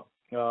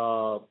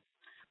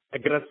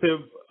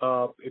aggressive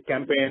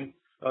campaign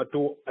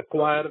to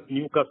acquire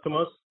new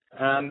customers,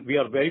 and we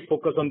are very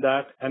focused on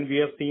that, and we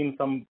have seen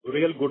some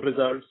real good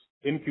results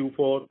in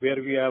Q4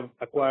 where we have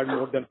acquired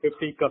more than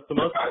 50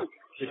 customers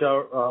which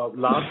are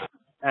large,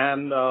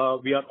 and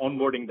we are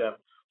onboarding them.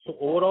 So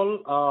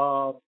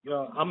overall,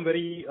 I'm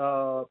very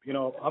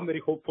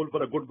hopeful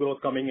for a good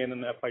growth coming in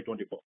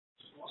FY24.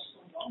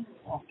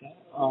 Okay.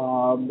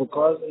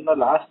 Because in the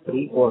last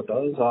 3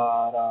 quarters,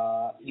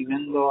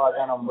 even though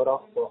the number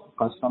of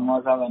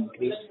customers have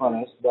increased for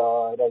us,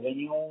 the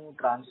revenue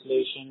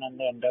translation and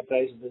the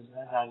enterprise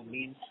business has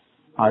been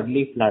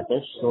hardly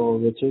flattish. So,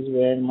 which is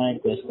where my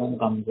question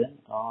comes in.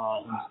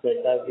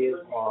 Instead that we've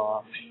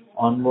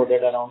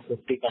onboarded around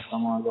 50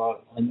 customers, or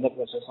in the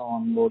process of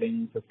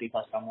onboarding 50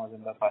 customers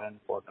in the current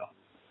quarter.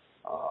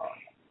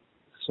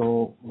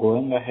 So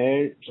going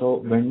ahead, so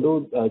when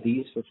do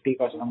these 50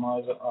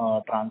 customers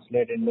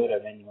translate into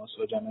revenue?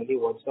 So generally,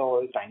 what's the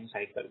whole time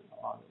cycle?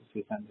 If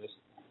you can just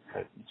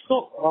help me.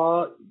 So,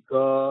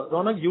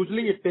 Ronak,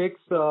 usually it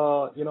takes,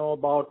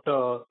 about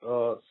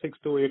 6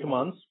 to 8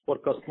 months for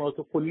customers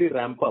to fully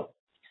ramp up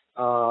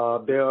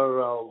their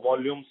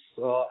volumes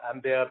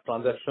and their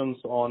transactions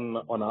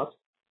on us.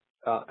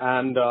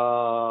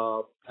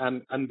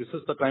 And this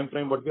is the time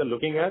frame what we are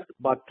looking at.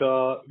 But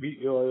we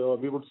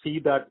would see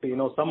that,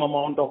 some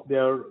amount of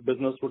their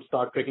business would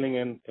start trickling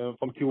in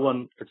from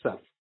Q1 itself.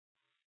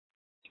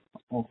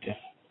 Okay.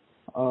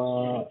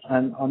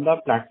 And on the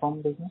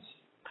platform business?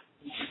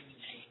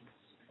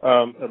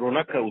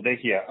 Ronak, Uday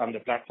here. On the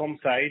platform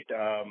side,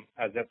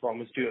 as I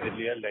promised you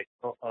earlier,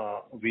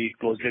 we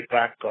closely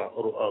track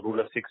Rule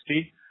of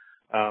 60.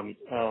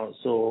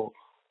 So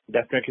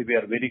definitely we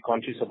are very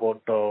conscious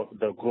about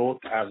the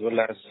growth as well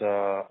as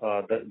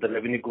the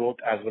revenue growth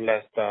as well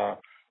as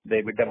the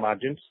EBITDA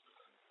margins.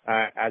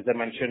 As I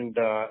mentioned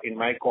in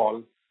my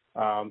call,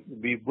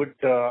 we would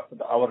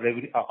our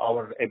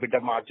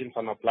EBITDA margins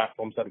on our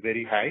platforms are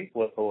very high,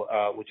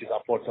 which is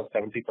upwards of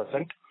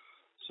 70%.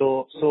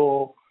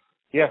 So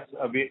yes,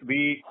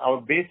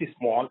 our base is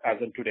small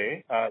as of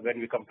today when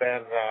we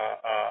compare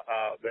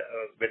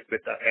with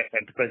the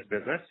enterprise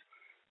business.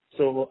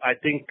 So I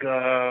think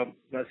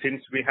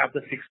since we have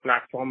the 6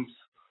 platforms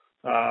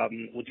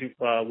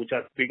which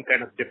are being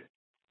kind of different.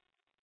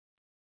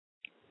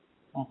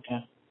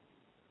 Okay.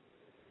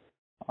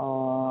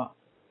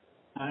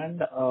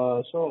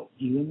 So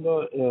even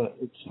though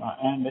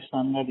I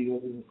understand that you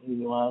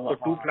have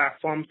So 2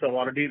 platforms have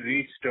already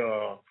reached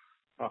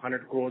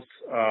 100 crores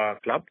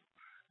club,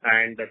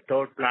 and the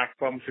third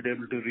platform should be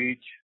able to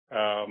reach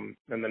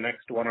in the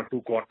next 1 or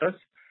 2 quarters.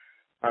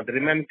 The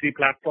remaining 3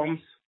 platforms,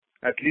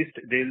 at least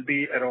they'll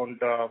be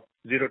around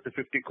 0 to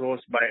 50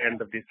 crores by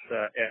end of this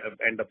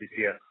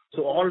year.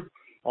 So all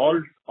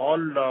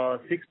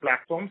 6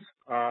 platforms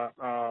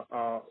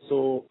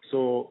so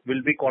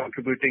will be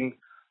contributing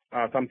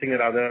something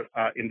or other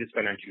in this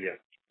financial year.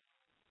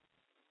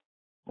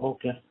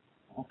 Okay.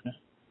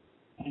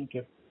 Thank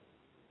you.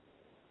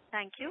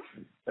 Thank you.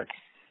 Thanks.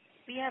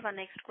 We have our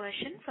next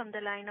question from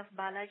the line of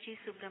Balaji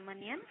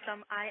Subramanian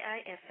from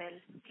IIFL.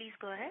 Please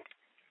go ahead.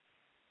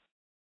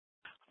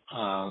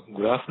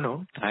 Good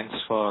afternoon. Thanks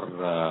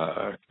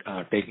for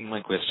taking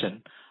my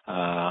question.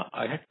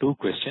 I had 2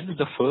 questions.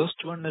 The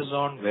first one is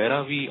on where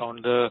are we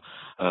on the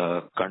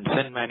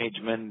consent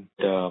management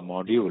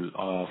module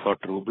for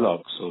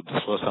TrueBlock. So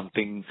this was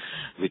something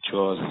which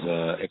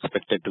was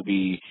expected to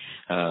be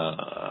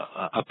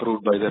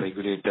approved by the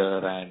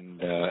regulator,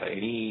 and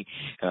any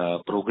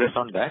progress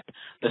on that.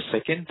 The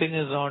second thing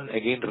is on,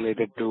 again,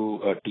 related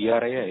to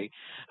TRAI.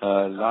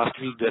 Last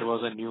week there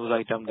was a news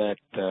item that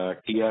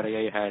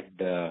TRAI had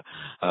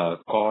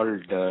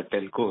called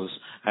telcos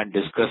and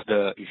discussed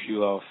the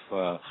issue of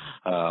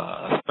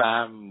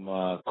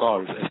spam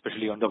calls,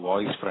 especially on the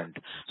voice front.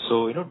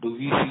 So, do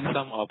we see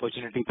some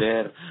opportunity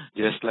there,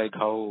 just like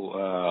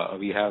how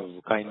we have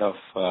kind of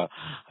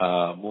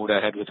moved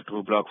ahead with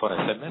TrueBlock for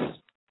SMS?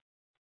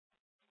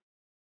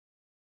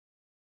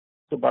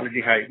 So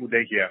Balaji, hi,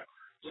 Uday here.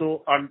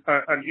 So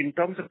in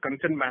terms of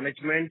consent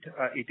management,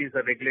 it is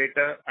the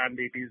regulator and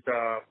it is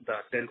the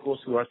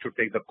telcos who has to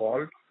take the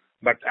call.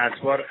 But as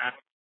far as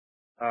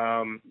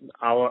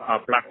our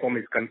platform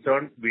is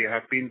concerned, we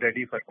have been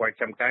ready for quite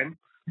some time.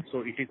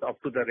 So it is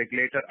up to the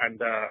regulator and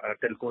the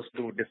telcos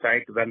to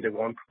decide when they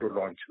want to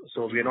launch.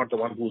 So we are not the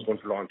one who's going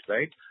to launch,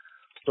 right?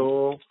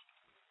 So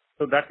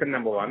that's the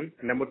number one.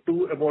 Number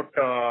 2, about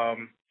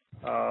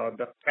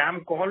the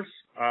spam calls,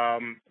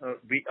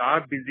 we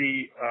are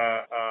busy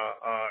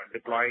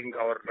deploying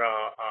our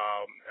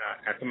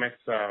SMS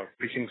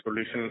phishing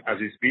solution as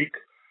we speak.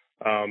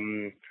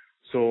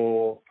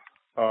 So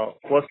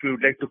first, we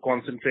would like to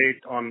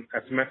concentrate on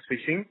SMS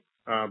phishing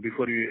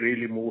before we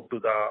really move to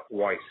the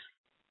voice.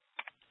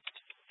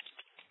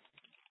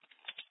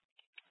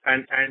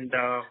 And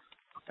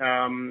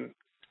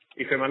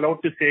if I'm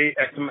allowed to say,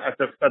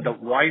 the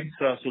voice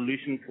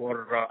solution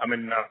for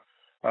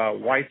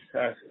voice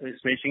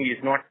phishing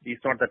is not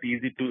that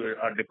easy to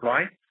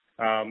deploy.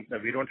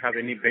 We don't have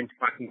any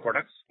benchmarking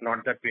products.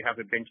 Not that we have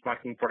a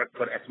benchmarking product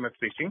for SMS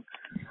phishing,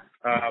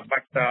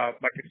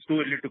 but it's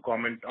too early to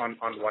comment on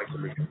voice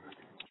solution.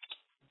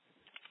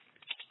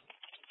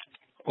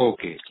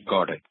 Okay,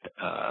 got it.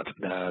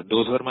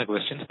 Those were my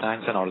questions.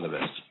 Thanks and all the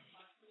best.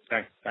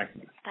 Thanks.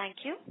 Thank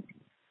you.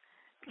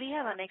 We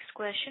have our next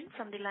question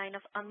from the line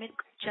of Amit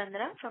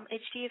Chandra from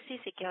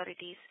HDFC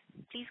Securities.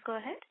 Please go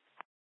ahead.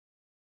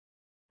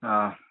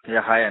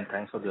 Yeah, hi, and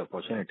thanks for the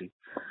opportunity.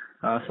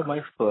 So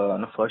my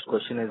first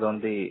question is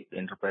on the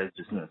enterprise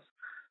business.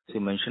 So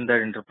you mentioned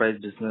that enterprise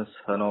business,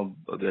 we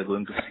are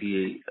going to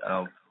see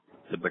a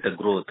better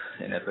growth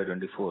in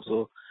FY24.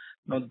 So,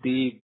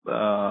 the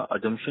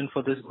assumption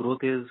for this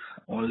growth is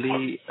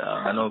only,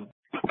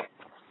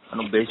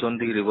 based on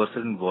the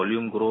reversal in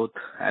volume growth,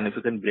 and if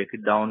you can break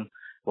it down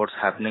what's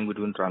happening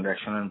between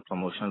transaction and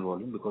promotional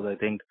volume, because I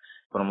think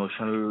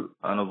promotional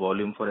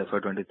volume for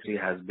FY23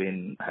 has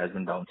been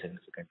down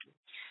significantly.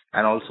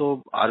 And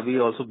also, are we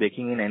also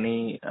baking in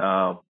any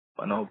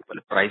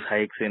price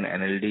hikes in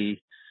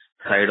NLD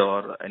side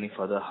or any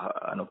further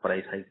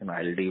price hikes in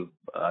ILD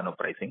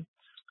pricing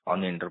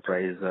on the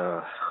enterprise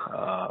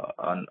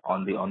on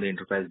the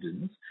enterprise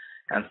business?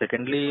 And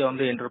secondly, on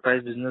the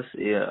enterprise business,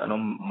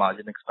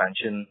 margin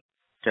expansion,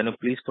 can you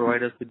please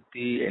provide us with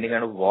any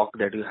kind of walk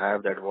that you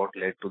have that what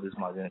led to this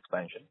margin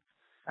expansion?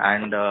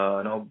 And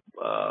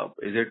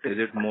is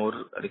it more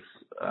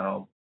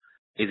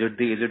is it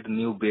the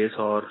new base,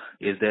 or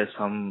is there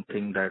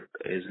something that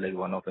is like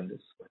one-off in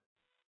this?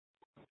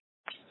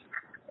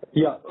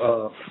 Yeah,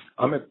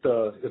 Amit,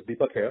 it's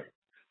Deepak here.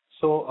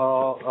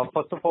 So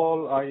first of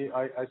all,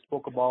 I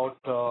spoke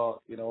about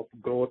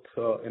growth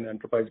in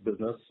enterprise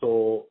business.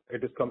 So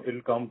it'll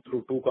come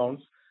through two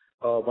counts,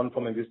 one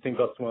from existing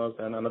customers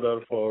and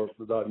another for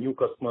the new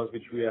customers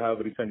which we have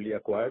recently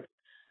acquired.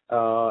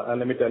 And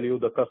let me tell you,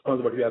 the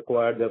customers that we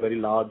acquired, they're very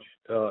large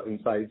in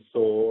size.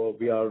 So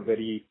we are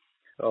very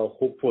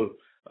hopeful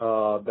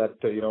that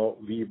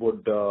we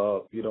would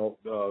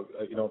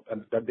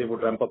and that they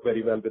would ramp up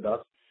very well with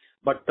us.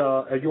 But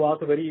as you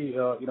asked a very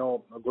a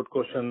good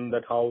question,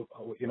 that how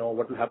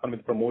what will happen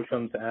with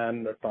promotions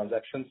and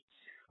transactions.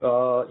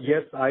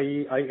 Yes,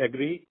 I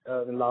agree.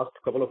 In the last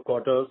couple of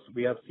quarters,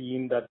 we have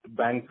seen that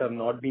banks have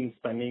not been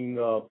spending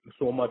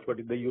so much what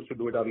they used to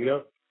do it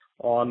earlier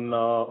on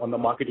the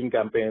marketing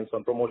campaigns,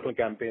 on promotional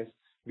campaigns.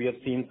 We have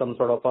seen some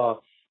sort of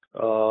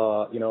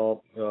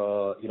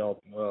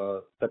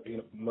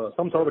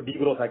some sort of a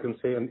degrowth, I can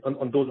say,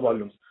 on those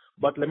volumes.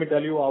 But let me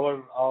tell you,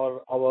 our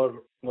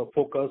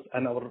focus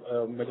and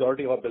our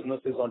majority of our business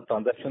is on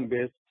transaction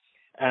based,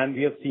 and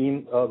we have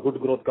seen good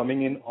growth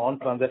coming in on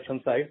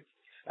transaction side.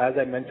 As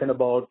I mentioned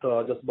about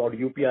just about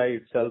UPI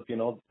itself,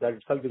 that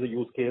itself is a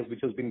use case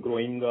which has been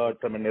growing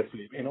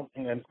tremendously, and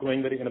it's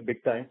growing very in a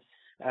big time.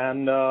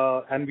 And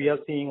we are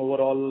seeing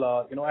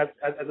overall, as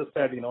I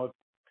said,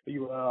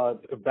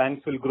 if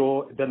banks will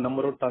grow, the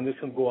number of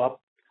transactions go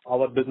up,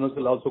 our business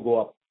will also go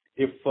up.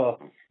 If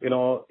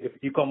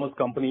e-commerce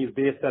companies,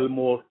 they sell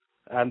more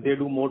and they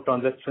do more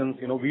transactions,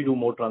 we do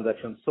more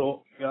transactions.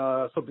 So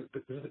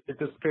it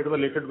is straight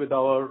related with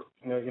our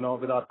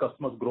with our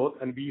customers' growth,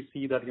 and we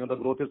see that the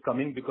growth is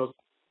coming because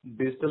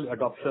digital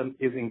adoption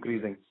is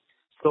increasing.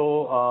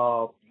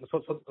 So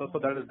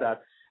that is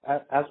that.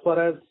 As far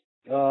as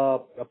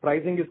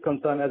pricing is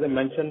concerned, as I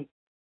mentioned,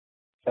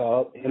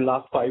 in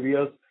last 5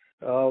 years,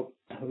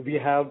 we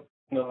have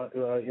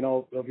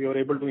we were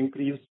able to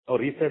increase or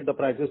reset the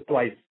prices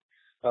twice.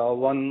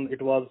 One,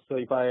 it was,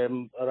 if I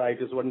am right,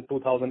 is one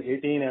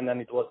 2018, and then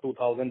it was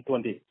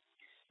 2020.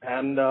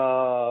 And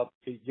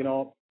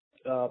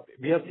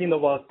we have seen the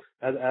work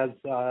as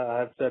I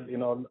have said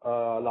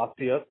last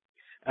year,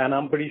 and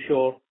I'm pretty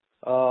sure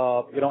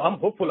I'm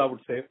hopeful, I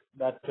would say,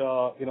 that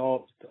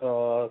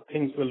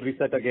things will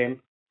reset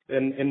again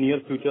in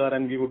near future,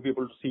 and we would be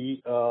able to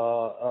see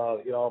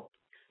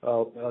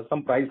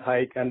some price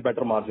hike and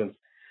better margins.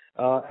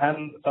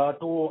 And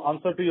to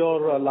answer to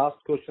your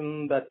last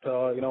question, that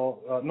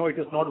no, it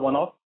is not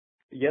one-off.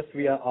 Yes,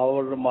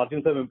 our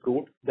margins have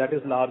improved. That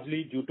is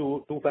largely due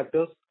to two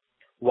factors.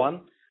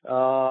 One,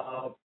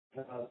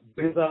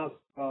 these are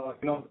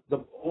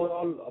the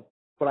overall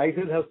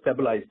prices have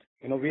stabilized.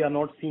 We are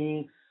not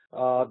seeing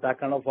that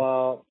kind of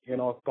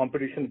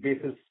competition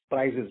basis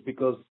prices,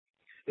 because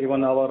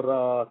even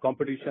our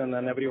competition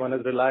and everyone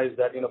has realized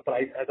that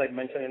price, as I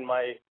mentioned in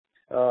my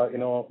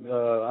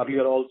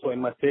earlier also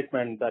in my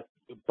statement, that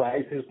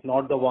price is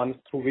not the one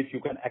through which you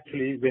can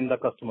actually win the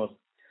customers.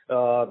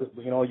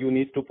 You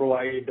need to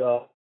provide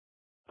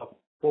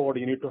support,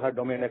 you need to have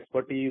domain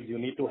expertise, you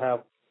need to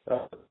have.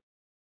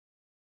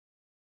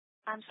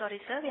 I'm sorry,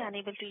 sir, we are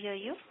unable to hear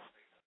you.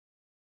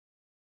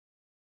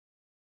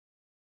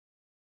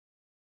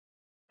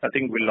 I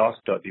think we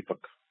lost Deepak.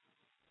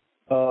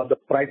 The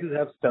prices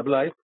have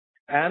stabilized,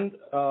 and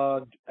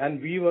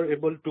we were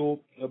able to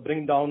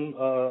bring down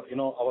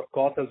our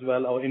cost as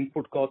well, our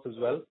input cost as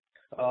well,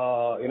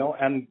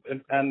 and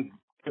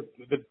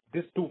with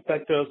these two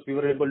factors we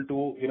were able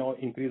to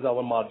increase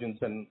our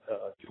margins in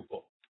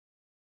Q4.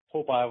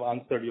 Hope I have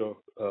answered your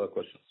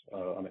questions,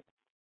 Amit.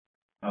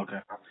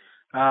 Okay.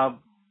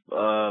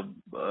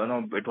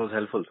 It was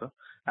helpful, sir.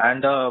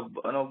 And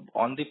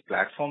on the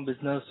platform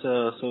business,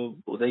 so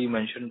Uday, you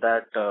mentioned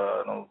that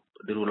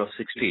the rule of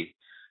 60.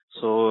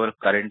 So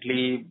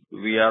currently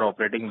we are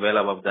operating well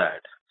above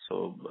that.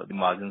 So the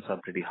margins are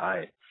pretty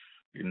high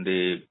in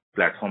the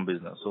platform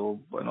business. So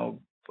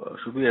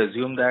should we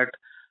assume that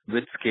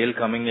with scale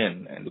coming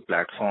in the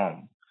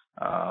platform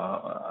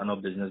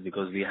business,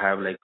 because we have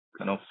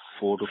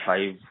 4 to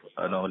 5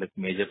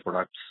 major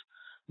products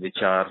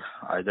which are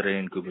either in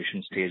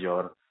incubation stage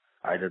or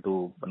either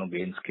to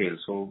gain scale.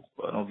 So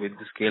with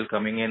the scale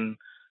coming in,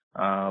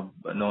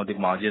 the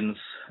margins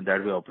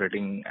that we're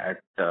operating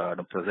at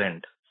the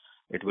present,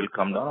 it will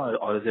come down,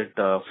 or is it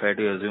fair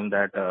to assume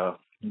that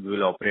we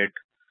will operate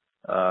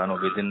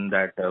within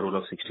that rule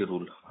of 60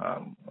 rule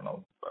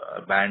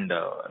band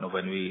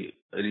when we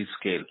reach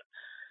scale?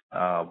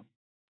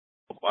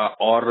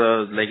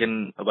 Or like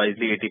in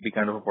Wisely ATP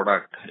kind of a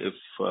product,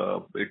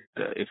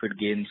 if it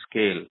gains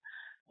scale,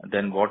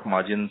 then what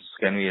margins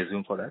can we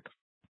assume for that?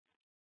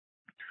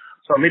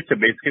 So Amit,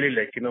 basically,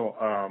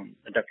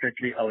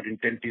 definitely our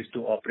intent is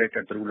to operate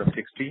at the rule of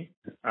 60.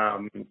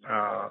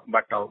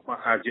 But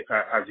as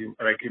you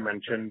rightly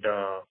mentioned,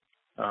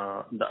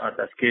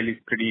 the scale is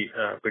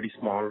pretty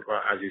small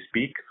as we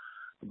speak.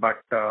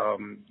 But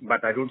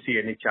I don't see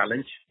any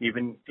challenge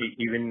even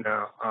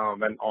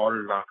when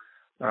all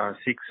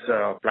 6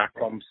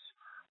 platforms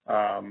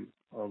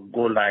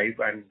go live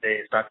and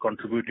they start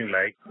contributing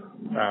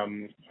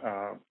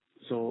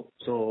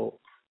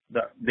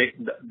they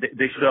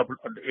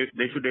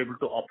should be able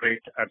to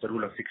operate at the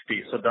rule of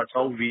 60. So that's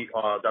how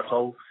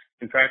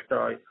in fact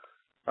the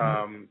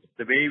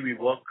way we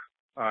work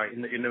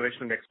in the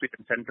Innovation and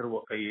Experience Center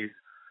is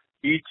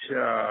each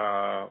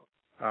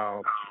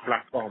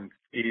platform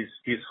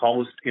is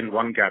housed in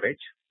one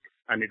garage,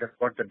 and it has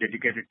got a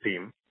dedicated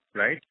team,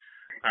 right?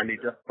 And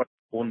it has got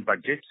its own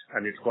budgets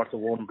and it's got its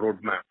own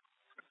roadmap.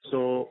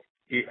 So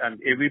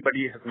and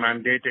everybody has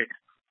mandated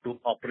to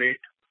operate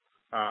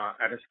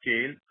at a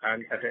scale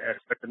and at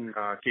certain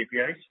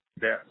KPIs.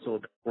 So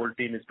the whole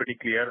team is pretty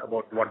clear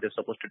about what they're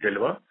supposed to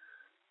deliver.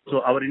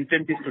 So our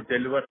intent is to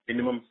deliver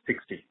minimum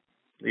 60,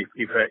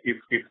 if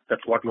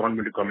that's what you want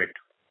me to commit.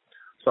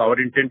 So our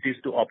intent is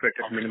to operate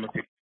at minimum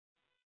 60.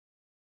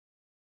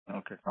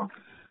 Okay.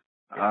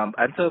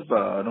 And so,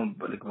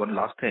 like one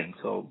last thing.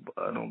 So,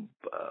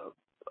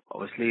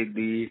 obviously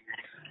the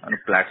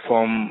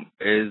platform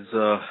is,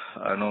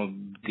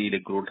 the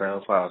growth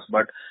driver for us.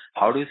 But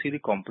how do you see the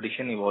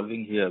competition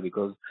evolving here?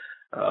 Because,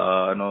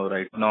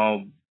 right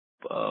now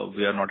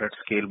we are not at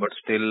scale, but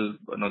still,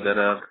 there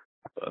are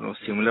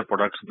similar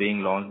products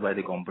being launched by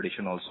the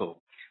competition also.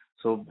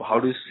 So how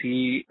do you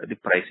see the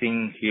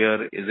pricing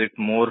here? Is it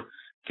more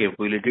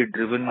capability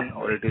driven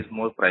or it is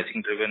more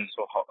pricing driven?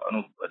 So how,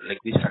 like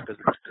these factors,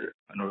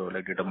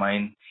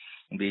 determine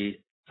the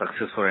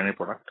success for any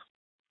product?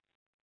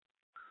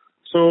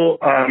 So,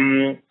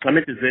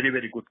 Amit, is very,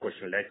 very good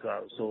question.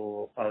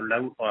 So I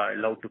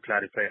love to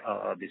clarify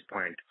this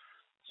point.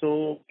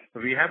 So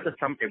we have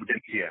some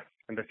evidence here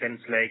in the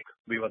sense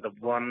we were the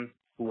one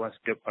who has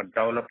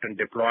developed and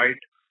deployed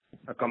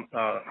the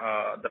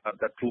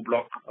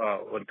TrueBlock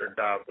with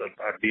the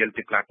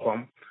DLT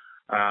platform,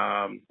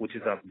 which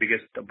is the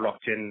biggest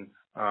blockchain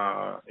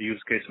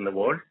use case in the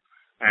world,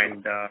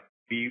 and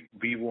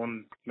we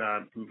won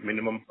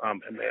minimum.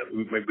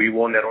 We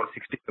won around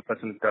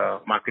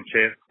 60% market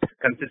share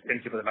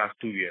consistently for the last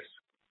 2 years,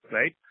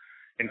 right?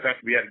 In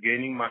fact, we are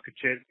gaining market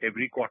share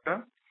every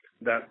quarter.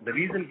 The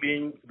reason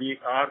being we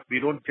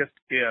don't just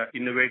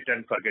innovate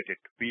and forget it.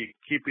 We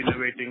keep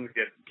innovating,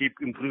 keep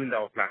improving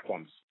our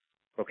platforms.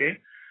 Okay,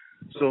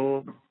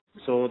 so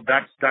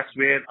that's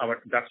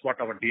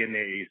what our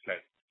DNA is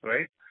like,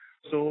 right?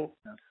 So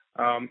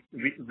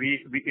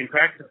we in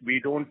fact we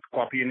don't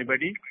copy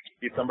anybody.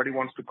 If somebody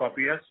wants to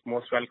copy us,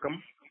 most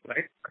welcome,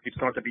 right? It's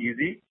not that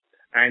easy.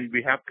 And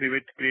we have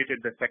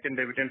created the second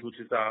evidence, which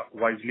is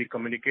Wisely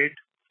Communicate,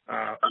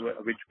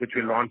 which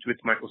we launched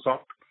with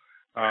Microsoft.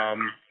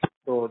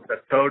 So the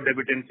third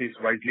evidence is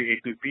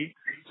Wisely A2P.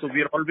 So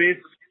we are always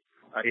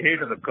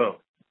ahead of the curve.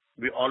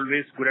 We're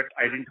always good at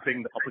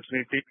identifying the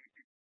opportunity.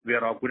 We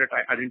are good at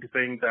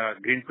identifying the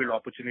greenfield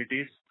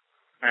opportunities,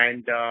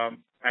 and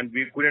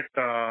we're good at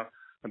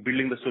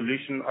building the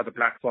solution or the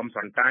platforms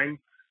on time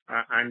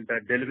and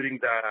delivering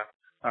the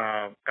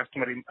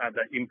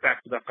the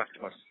impact to the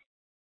customers.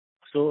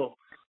 So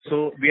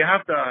we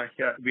have the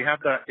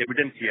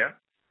evidence here.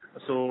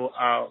 So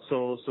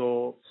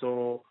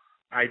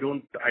I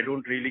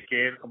don't really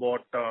care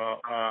about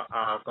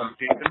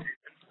competition,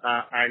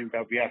 and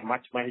we are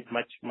much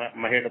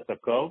ahead of the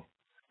curve.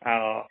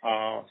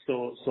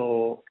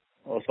 So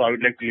I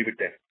would like to leave it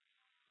there.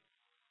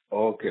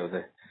 Okay,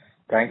 Uday.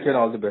 Thank you and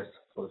all the best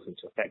for the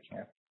future. Thank you.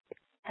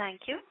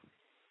 Thank you.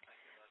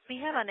 We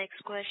have our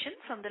next question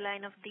from the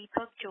line of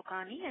Deepak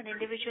Chokani, an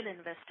individual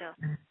investor.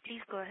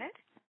 Please go ahead.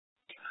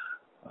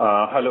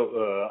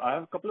 Hello. I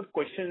have a couple of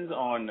questions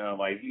on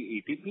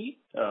Wisely ATP.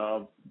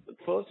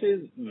 First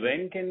is,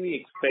 when can we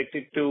expect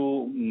it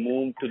to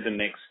move to the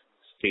next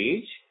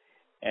stage?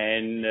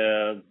 And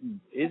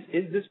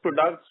is this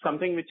product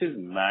something which is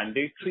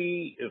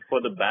mandatory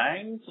for the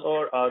banks,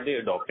 or are they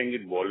adopting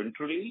it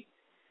voluntarily?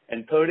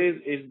 And third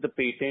is the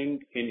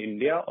patent in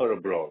India or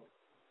abroad?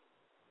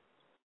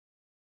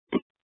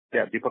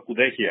 Yeah, Deepak,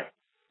 Uday here.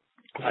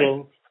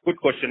 So, good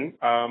question.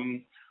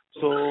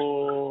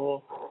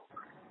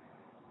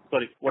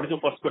 Sorry, what is your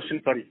first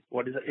question? Sorry,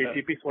 what is the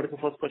ATP? What is the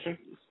first question?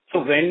 So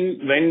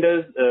when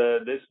does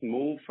this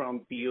move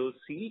from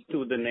POC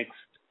to the next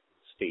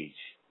stage?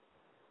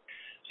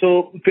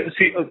 So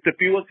see, the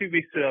POC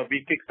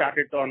we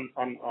kickstarted on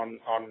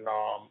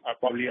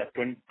probably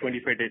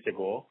 25 days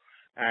ago,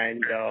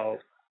 and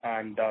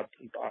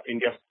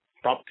India's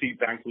top 3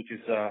 banks, which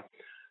is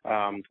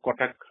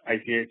Kotak,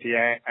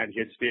 ICICI, and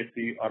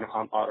HDFC,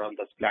 are on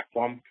this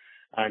platform,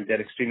 and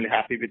they're extremely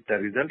happy with the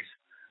results.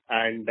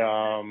 And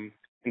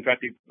in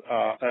fact,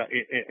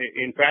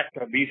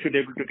 we should be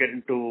able to get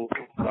into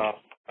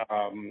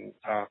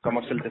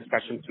commercial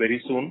discussions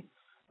very soon.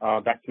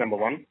 That's number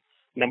one.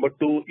 Number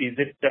two, is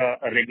it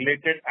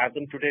regulated? As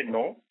of today,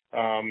 no.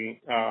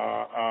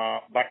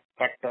 But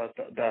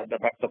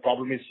the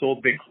problem is so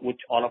big, which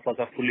all of us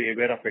are fully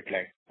aware of it.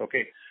 Like,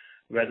 okay,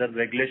 whether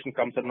regulation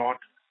comes or not,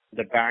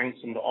 the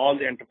banks and all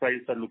the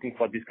enterprises are looking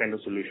for this kind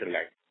of solution.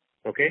 Like,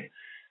 okay,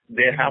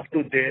 they have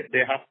to.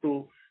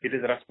 It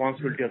is a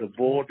responsibility of the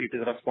board. It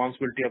is a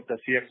responsibility of the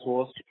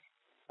CXOs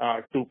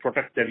to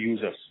protect their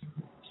users.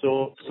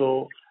 So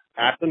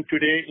as of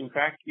today, in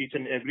fact, each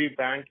and every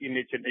bank in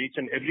each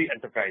and every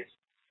enterprise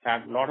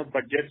have a lot of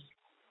budgets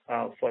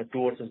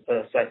towards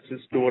the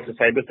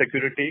cyber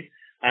security,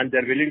 and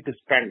they're willing to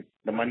spend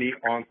the money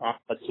on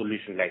a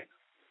solution like.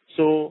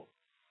 So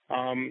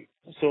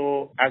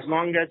as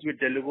long as we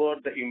deliver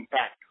the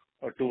impact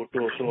to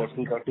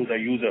the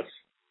users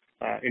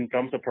in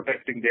terms of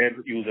protecting their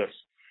users,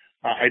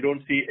 I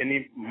don't see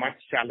any much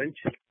challenge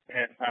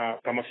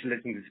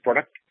commercializing this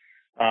product.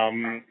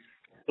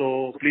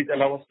 So please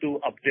allow us to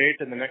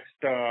update in the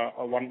next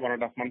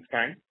 1.5 months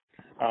time.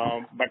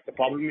 But the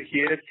problem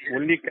here is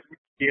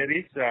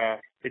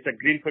it's a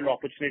greenfield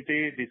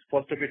opportunity. This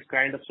first of its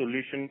kind of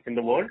solution in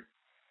the world.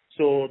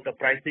 So the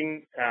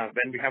pricing,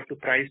 when we have to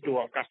price to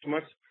our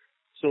customers,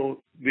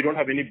 so we don't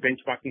have any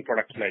benchmarking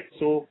products like.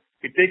 So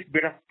it takes a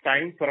bit of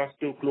time for us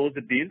to close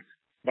the deals.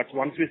 But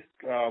once we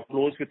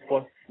close with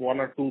first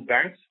one or two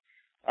banks,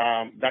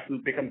 that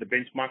will become the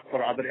benchmark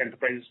for other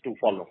enterprises to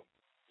follow.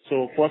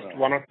 So first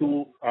one or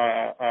two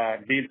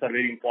deals are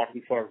very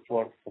important for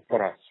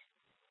us.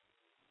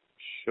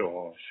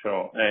 Sure.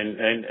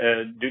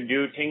 And do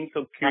you think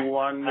so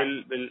Q1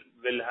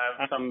 will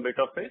have some bit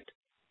of it?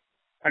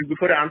 And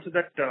before I answer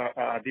that,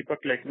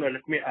 Deepak,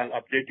 I'll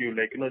update you.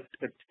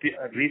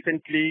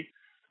 Recently,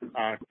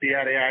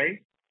 TRAI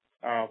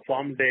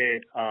formed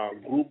a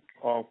group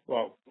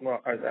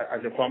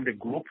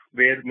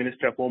where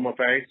Minister of Home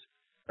Affairs,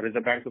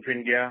 Reserve Bank of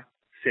India,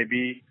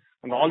 SEBI,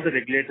 and all the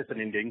regulators in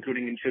India,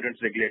 including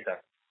insurance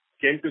regulator,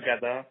 came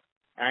together,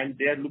 and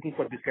they are looking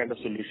for this kind of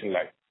solution.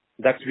 Like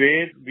that's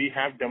where we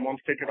have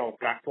demonstrated our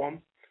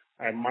platform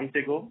a month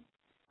ago,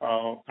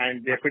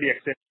 and they're pretty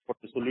excited for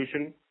the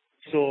solution.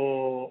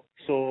 So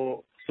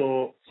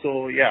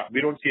yeah,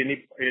 we don't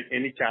see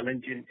any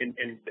challenge in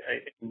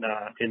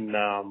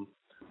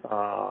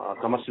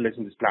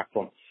commercializing this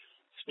platform.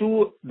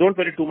 Stu, don't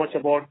worry too much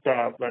about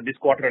this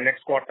quarter or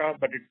next quarter,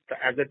 but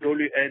as I told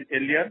you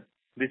earlier,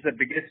 this is the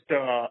biggest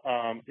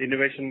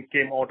innovation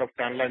came out of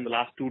Tanla in the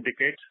last 2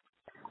 decades.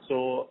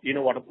 So you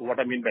know what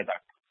I mean by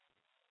that.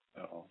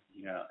 Oh,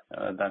 yeah,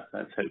 that's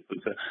helpful,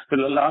 sir. So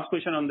the last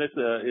question on this,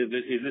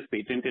 is this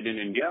patented in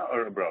India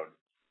or abroad?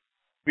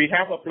 We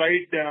have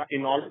applied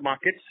in all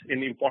markets,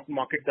 in important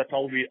markets. That's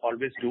how we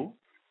always do,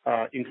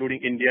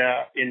 including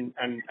India,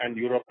 and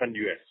Europe and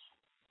US.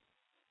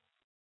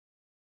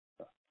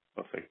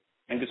 Perfect.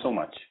 Thank you so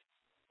much.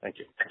 Thank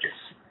you.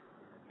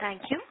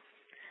 Thank you.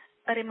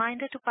 A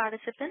reminder to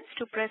participants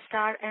to press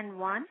star and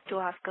 1 to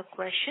ask a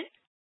question.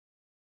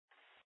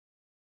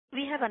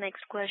 We have our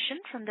next question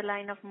from the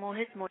line of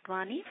Mohit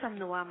Motwani from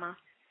Nuvama.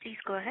 Please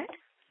go ahead.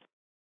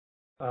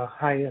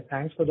 Hi,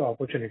 thanks for the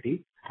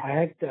opportunity. I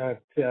had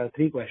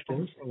 3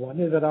 questions. One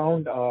is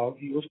around,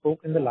 you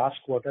spoke in the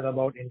last quarter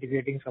about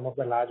integrating some of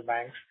the large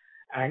banks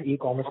and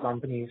e-commerce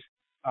companies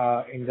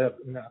in the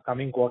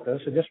coming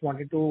quarters. So just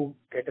wanted to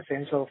get a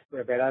sense of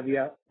where are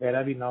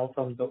we now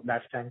from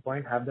that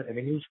standpoint? Have the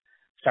revenues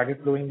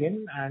started flowing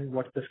in, and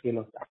what's the scale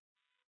of that?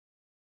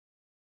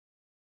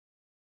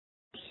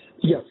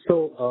 Yeah.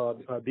 So,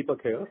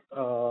 Deepak here.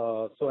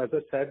 So as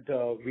I said,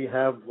 we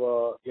have,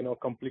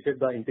 completed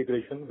the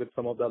integration with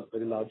some of the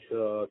very large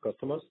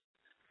customers.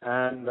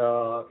 And,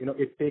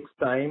 it takes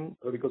time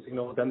because,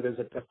 then there's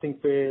a testing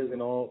phase,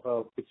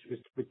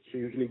 which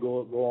usually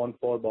go on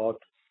for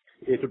about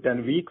 8 to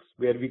 10 weeks,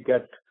 where we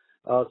get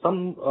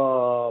some,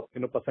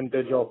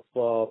 percentage of,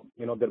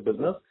 their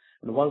business.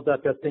 And once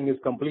that testing is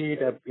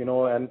complete,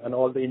 and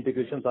all the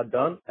integrations are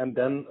done, and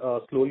then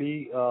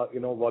slowly,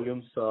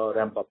 volumes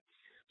ramp up.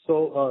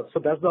 So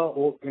that's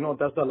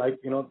the life,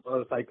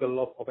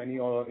 cycle of any,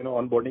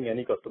 onboarding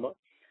any customer.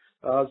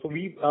 So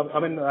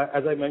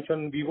as I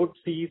mentioned, we would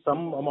see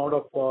some amount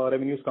of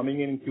revenues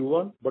coming in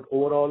Q1, but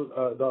overall,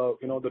 the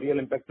real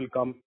impact will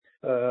come,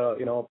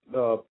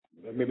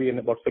 maybe in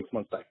about 6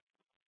 months' time.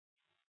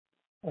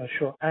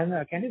 Sure. And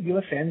can you give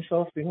a sense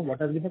of,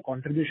 what has been the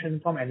contribution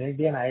from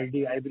NLD and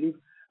ILD? I believe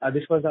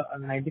this was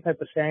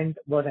 95%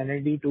 was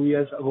NLD 2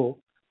 years ago.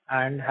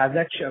 And has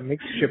that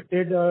mix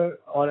shifted or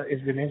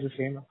it remains the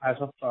same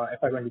as of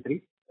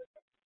FY23?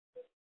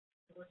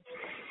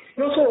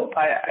 No, so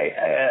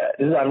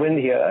this is Arvind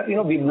here.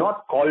 We've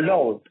not called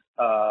out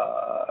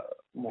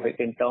Mohit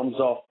in terms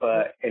of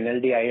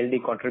NLD,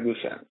 ILD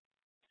contribution.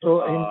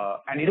 So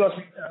and it was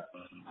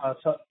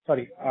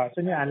sorry. So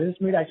in your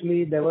analyst meet,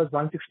 actually, there was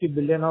 160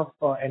 billion of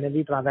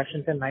NLD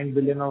transactions and 9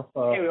 billion of.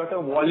 Okay, we got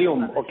a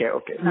volume. Okay.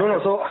 No.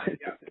 So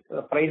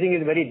pricing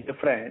is very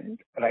different,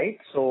 right?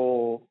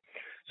 So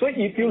So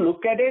if you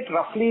look at it,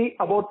 roughly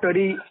about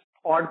 30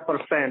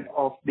 odd%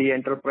 of the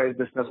enterprise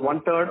business,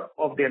 1/3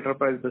 of the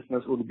enterprise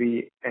business would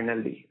be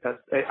NLD.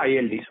 That's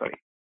ILD, sorry.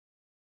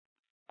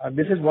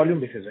 This is volume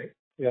basis, right?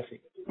 Yes.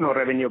 No,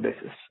 revenue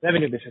basis.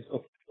 Revenue basis.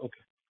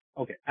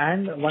 Okay.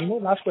 And one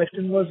more last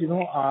question was,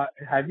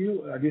 have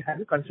you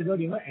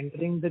considered,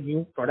 entering the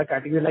new product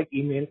category like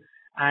email?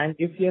 And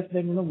if yes,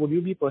 then, would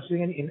you be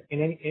pursuing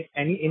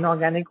any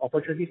inorganic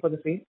opportunity for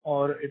the same,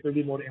 or it will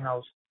be more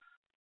in-house?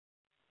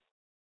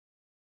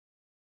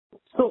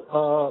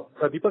 So,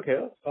 Deepak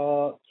here.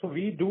 So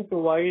we do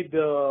provide,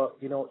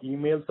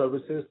 email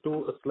services to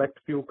a select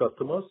few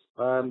customers,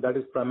 and that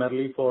is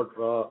primarily for,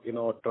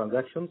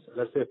 transactions.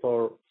 Let's say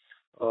for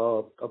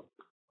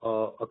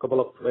a couple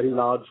of very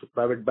large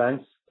private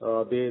banks,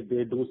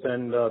 they do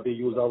send, they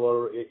use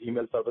our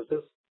email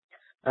services,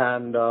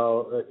 and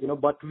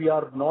but we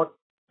are not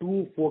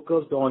too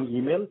focused on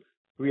email.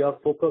 We are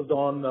focused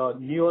on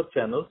newer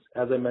channels,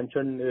 as I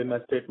mentioned in my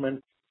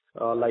statement,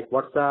 like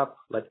WhatsApp,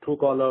 like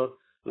Truecaller,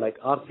 like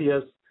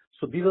RCS.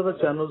 So these are the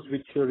channels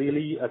which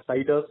really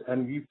excite us,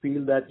 and we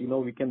feel that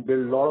we can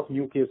build a lot of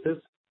new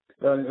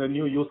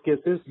new use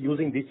cases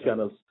using these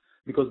channels,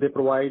 because they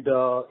provide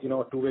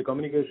two-way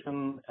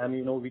communication, and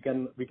we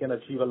can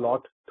achieve a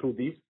lot through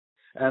these,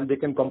 and they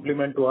can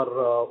complement to our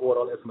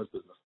overall SMS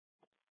business.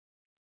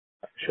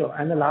 Sure.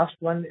 And the last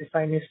one, if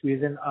I may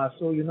squeeze in,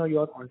 so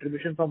your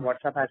contribution from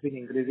WhatsApp has been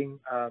increasing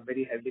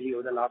very heavily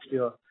over the last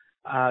year.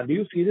 Do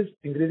you see this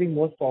increasing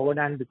more forward,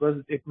 and because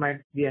it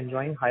might be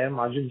enjoying higher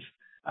margins,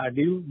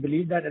 do you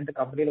believe that at the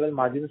company level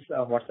margins,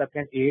 WhatsApp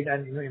can aid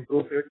and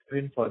improve it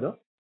even further?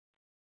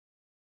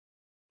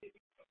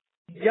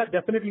 Yeah,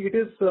 definitely. It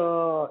is,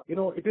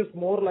 it is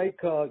more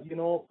like,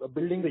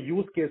 building the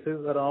use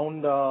cases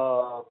around,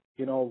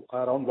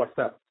 around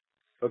WhatsApp.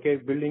 Okay,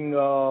 building,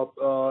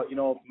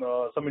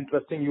 some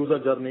interesting user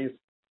journeys,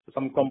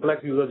 some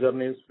complex user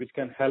journeys, which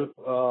can help,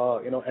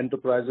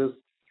 enterprises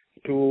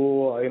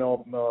to,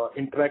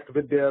 interact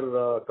with their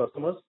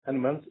customers.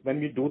 And when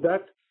we do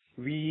that,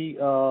 we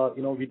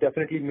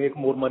definitely make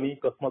more money.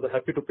 Customers are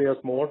happy to pay us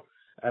more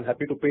and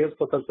happy to pay us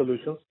for such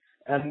solutions.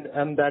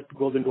 And that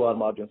goes into our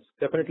margins.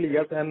 Definitely,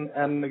 yes. And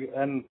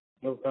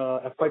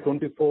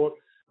FY24,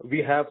 we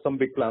have some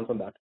big plans on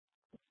that.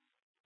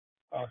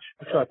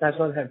 Sure. That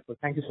was helpful.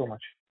 Thank you so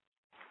much.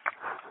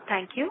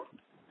 Thank you.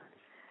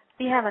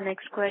 We have a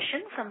next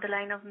question from the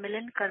line of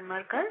Milind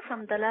Karmarkar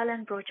from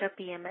Dalal & Broacha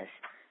PMS.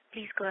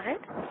 Please go ahead.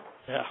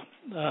 Yeah.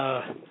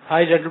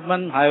 Hi,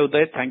 gentlemen. Hi,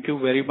 Uday. Thank you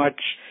very much.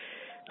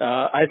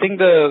 I think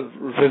the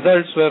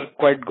results were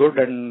quite good,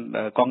 and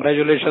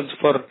congratulations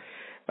for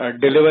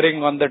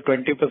delivering on the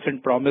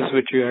 20% promise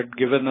which you had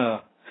given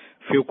a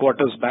few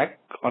quarters back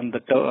on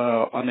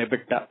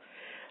EBITDA.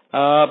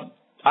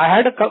 I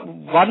had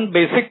one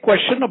basic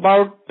question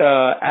about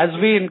as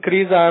we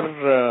increase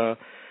our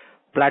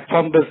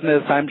platform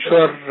business, I'm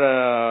sure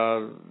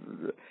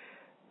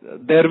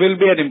there will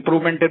be an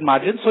improvement in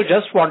margin. So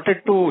just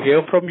wanted to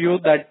hear from you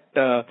that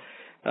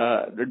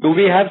do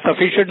we have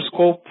sufficient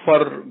scope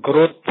for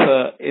growth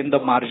in the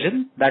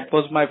margin? That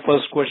was my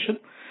first question.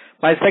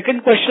 My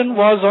second question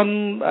was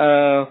on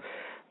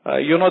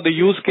the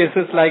use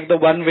cases like the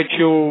one which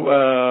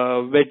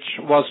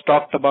was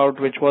talked about,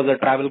 which was a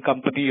travel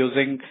company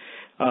using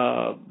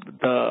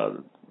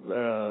the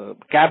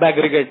cab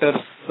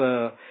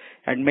aggregators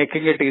and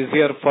making it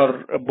easier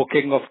for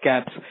booking of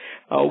cabs.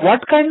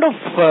 What kind of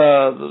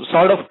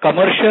sort of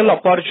commercial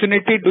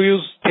opportunity do you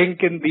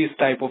think in these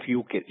type of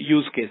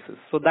use cases?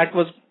 So that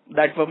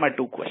were my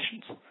two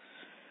questions.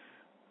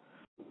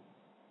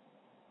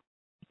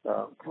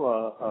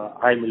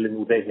 Hi, Milind.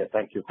 Uday here.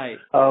 Thank you. Hi.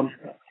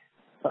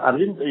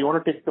 Arvind, you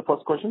want to take the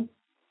first question?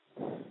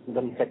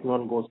 Then the second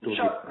one goes to...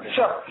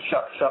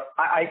 Sure.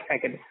 I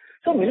can.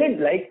 So, Milind,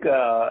 like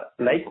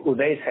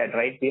Uday said,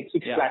 right, we have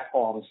 6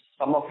 platforms.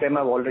 Some of them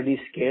have already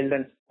scaled,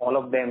 and all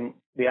of them,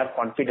 we are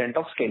confident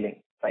of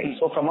scaling, right?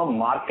 So, from a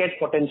market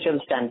potential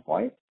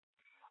standpoint,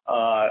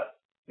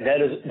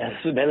 there is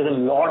a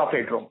lot of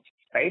headroom,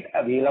 right?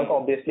 We will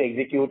obviously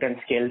execute and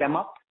scale them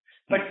up.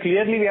 But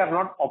clearly, we are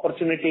not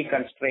opportunity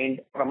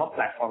constrained from a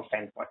platform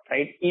standpoint,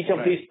 right? Each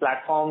of these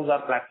platforms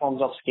are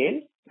platforms of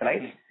scale,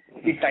 right?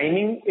 The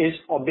timing is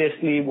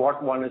obviously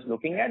what one is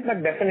looking at,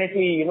 but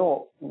definitely,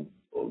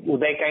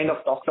 Uday kind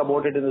of talked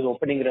about it in his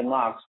opening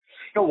remarks.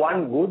 So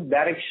one good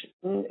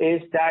direction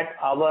is that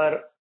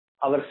our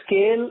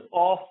scale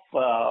of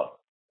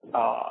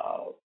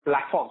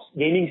platforms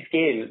gaining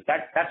scale,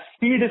 that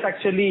speed is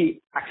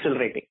actually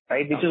accelerating,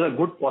 right? Which is a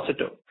good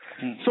positive.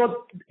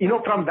 So,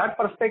 from that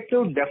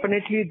perspective,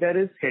 definitely there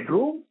is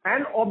headroom.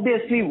 And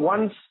obviously,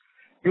 once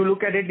you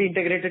look at it, the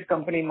integrated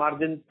company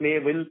margin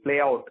will play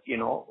out,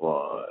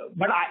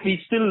 But we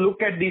still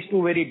look at these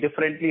two very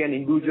differently and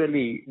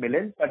individually,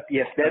 Milind. But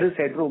yes, there is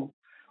headroom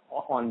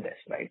on this,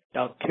 right?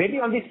 Okay. Maybe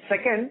on the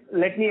second,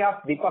 let me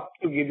ask Deepak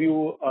to give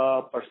you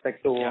a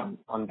perspective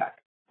on that.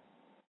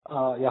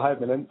 Hi,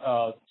 Milind.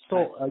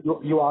 So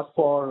you asked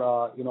for,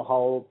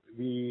 how,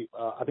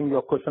 I think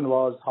your question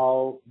was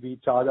how we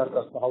charge our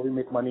customer, how we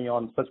make money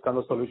on such kind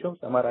of solutions.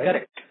 Am I right?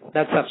 Correct.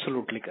 That's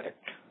absolutely correct.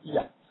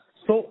 Yeah.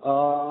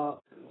 So,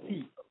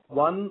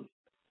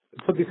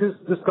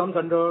 this comes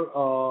under,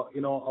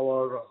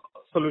 our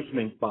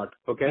solutioning part,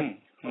 okay?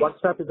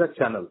 WhatsApp is a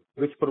channel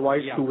which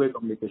provides two-way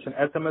communication.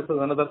 SMS is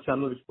another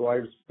channel which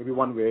provides maybe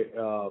one-way,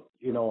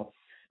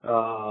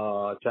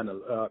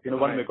 channel,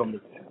 one-way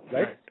communication,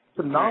 right?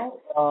 So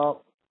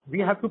now, we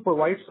have to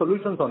provide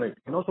solutions on it,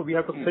 so we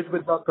have to sit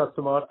with our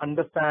customer,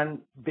 understand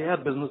their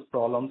business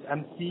problems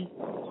and see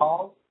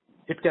how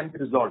it can be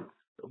resolved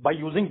by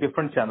using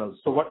different channels.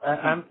 So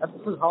and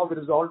this is how we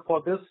resolved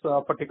for this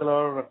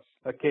particular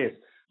case.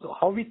 So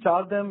how we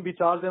charge them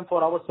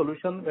for our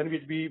solution when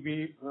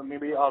we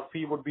maybe our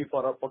fee would be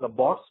for the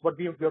bots what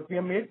we have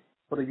made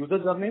for the user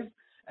journeys,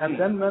 and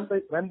then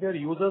when their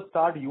users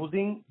start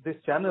using these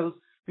channels,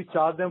 we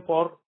charge them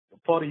for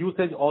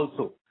usage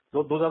also.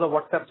 So those are the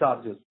WhatsApp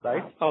charges,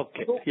 right?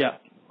 Okay. So,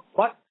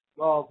 but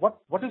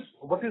what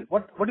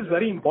is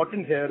very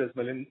important here is,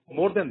 Milind,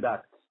 more than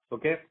that,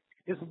 okay,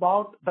 is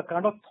about the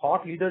kind of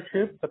thought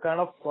leadership, the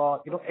kind of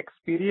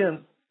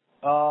experience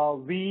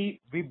we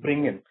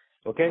bring in.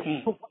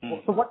 Okay. So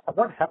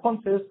what happens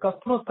is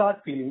customers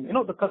start feeling,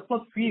 the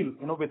customers feel,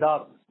 with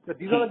us that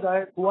these are the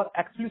guys who are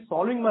actually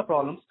solving my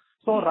problems.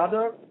 So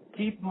rather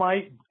keep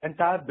my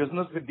entire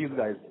business with these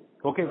guys.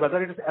 Okay.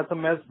 Whether it is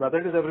SMS, whether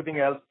it is everything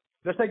else.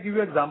 Let's give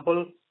you an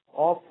example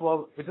of,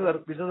 which is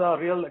a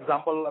real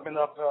example. I mean,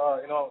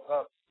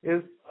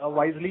 is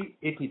Wisely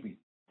ATP,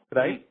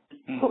 right?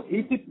 So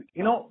ATP,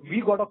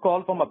 we got a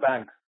call from a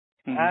bank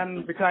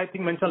and which I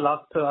think mentioned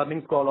last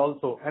earnings call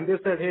also. And they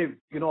said, hey,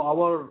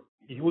 our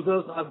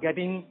users are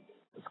getting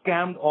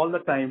scammed all the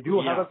time. Do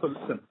you have a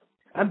solution?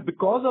 And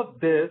because of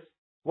this,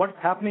 what's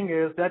happening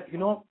is that,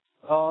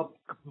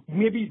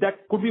 maybe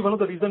that could be one of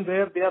the reasons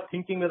where they are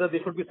thinking whether they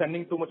should be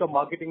sending too much of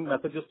marketing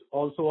messages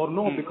also or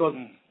no, because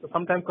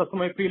sometimes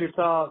customer may feel it's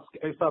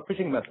a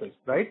phishing message,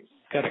 right?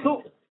 Correct.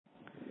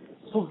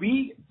 So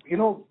we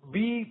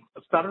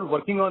started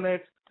working on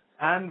it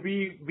and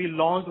we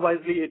launched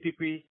Wisely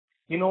ATP,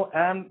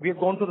 and we have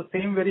gone to the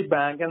same very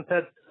bank and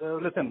said,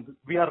 listen,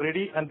 we are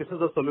ready and this is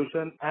the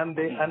solution, and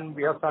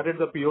we have started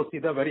the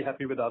POC. They're very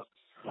happy with us.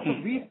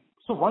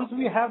 So once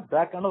we have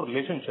that kind of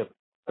relationship,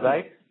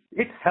 right,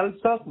 it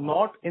helps us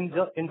not in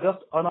just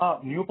on our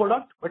new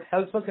product, but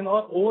helps us in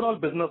our overall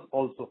business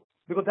also,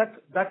 because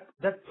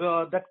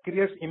that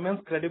creates immense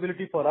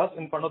credibility for us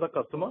in front of the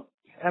customer,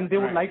 and they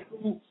would like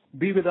to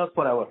be with us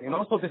forever.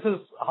 So this is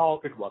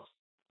how it works.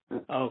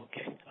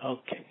 Okay,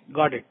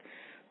 got it.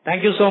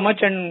 Thank you so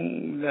much,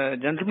 and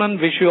gentlemen,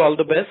 wish you all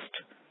the best.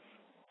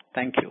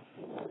 Thank you.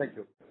 Thank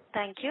you.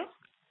 Thank you.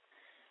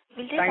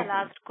 We'll take the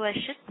last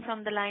question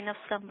from the line of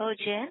Sambhav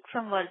Jain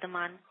from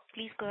Vardhaman.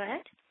 Please go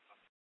ahead.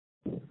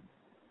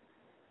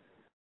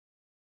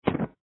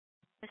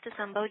 Mr.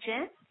 Sambhav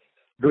Jain.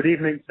 Good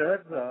evening,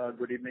 sir.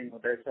 Good evening,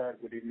 Uday sir.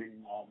 Good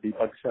evening,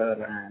 Deepak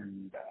sir,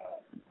 and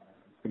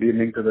good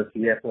evening to the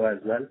CFO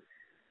as well.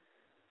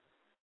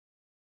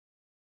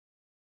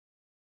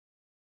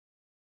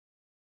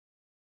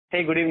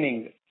 Hey, good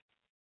evening,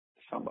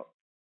 Sambhav.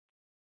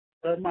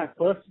 Sir, my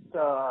first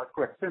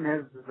question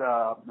is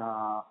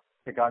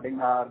regarding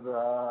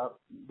our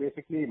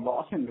basically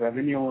loss in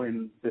revenue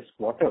in this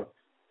quarter,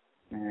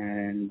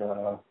 and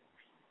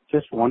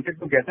just wanted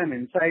to get an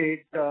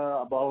insight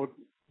about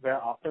where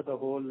after the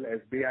whole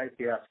SBI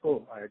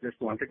fiasco. I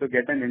just wanted to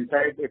get an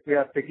insight if we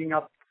are picking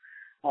up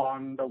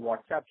on the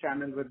WhatsApp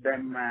channel with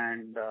them,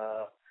 and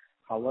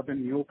how are the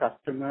new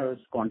customers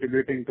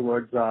contributing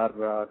towards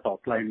our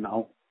top line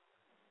now?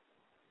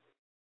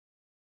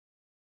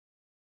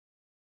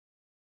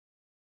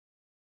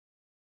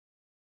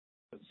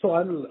 So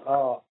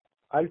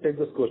I'll take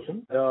this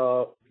question.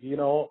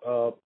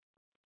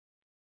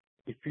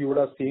 If you would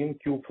have seen,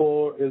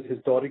 Q4 is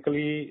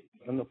historically,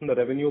 from the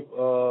revenue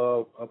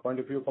point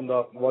of view, from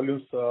the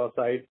volumes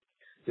side,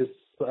 is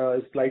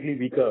slightly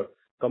weaker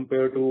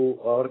compared to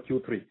our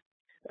Q3.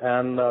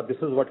 And this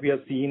is what we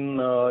have seen,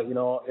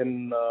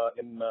 in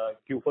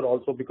Q4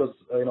 also, because,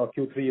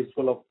 Q3 is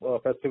full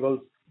of festivals.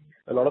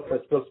 A lot of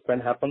festival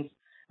spend happens.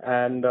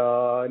 And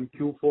in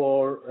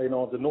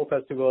Q4, the no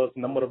festivals,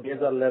 number of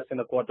days are less in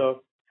a quarter,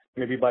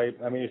 maybe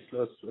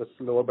it's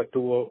lower by 2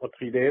 or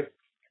 3 days.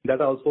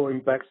 That also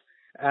impacts.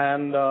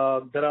 And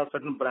there are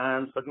certain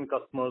brands, certain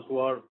customers who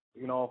are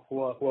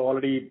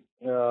already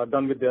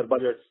done with their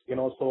budgets.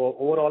 So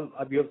overall,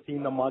 we have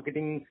seen the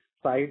marketing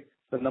side,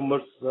 the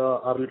numbers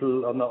are a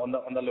little on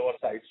the lower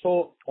side.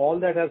 So all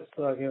that has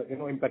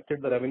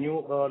impacted the revenue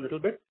a little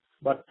bit.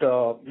 But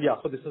so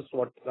this is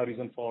what the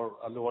reason for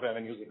lower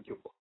revenues in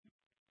Q4.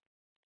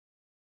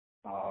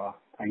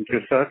 Thank you,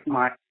 sir.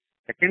 My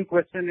second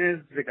question is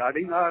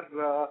regarding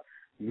our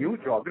new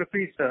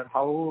geographies, sir.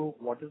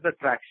 What is the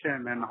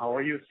traction and how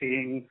are you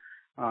seeing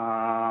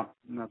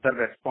the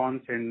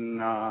response in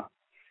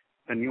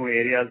the new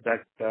areas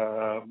that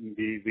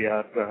we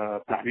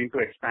are planning to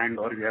expand,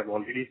 or we have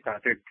already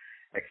started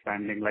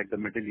expanding, like the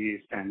Middle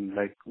East, and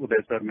like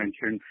Uday sir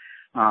mentioned,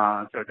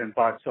 certain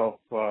parts of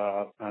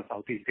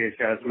Southeast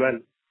Asia as well.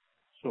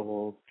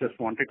 So just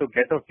wanted to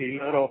get a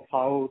feeler of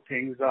how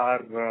things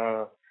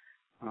are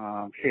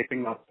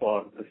shaping up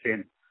for the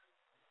same.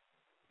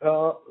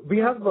 We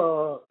have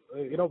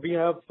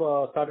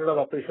started our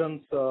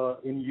operations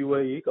in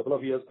UAE a couple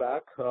of years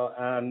back,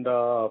 and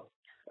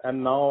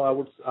now I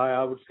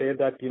would say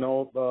that the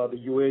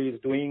UAE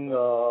is doing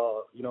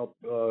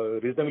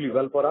reasonably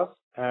well for us,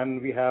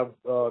 and we have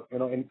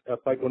in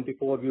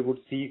FY24 we would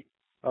see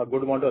a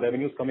good amount of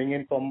revenues coming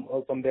in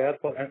from there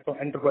from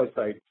enterprise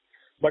side.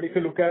 But if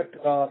you look at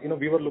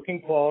we were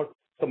looking for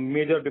some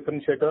major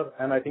differentiator,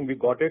 and I think we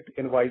got it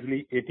in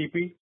Wisely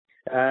ATP.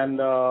 And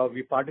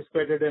we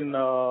participated in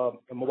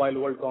Mobile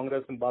World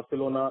Congress in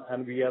Barcelona,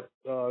 and we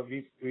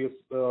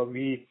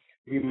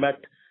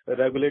met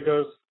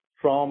regulators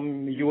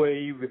from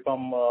UAE,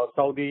 from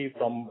Saudi,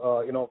 from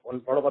a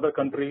lot of other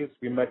countries.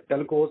 We met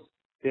telcos.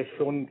 They've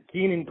shown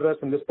keen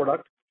interest in this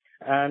product,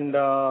 and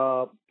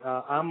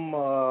I'm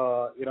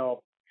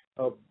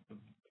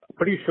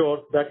pretty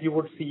sure that you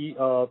would see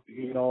a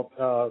lot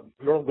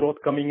of growth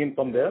coming in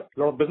from there, a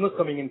lot of business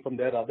coming in from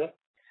there rather.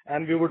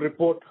 And we would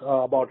report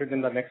about it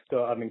in the next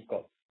earnings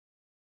call.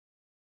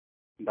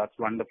 That's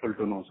wonderful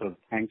to know, sir.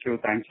 Thank you.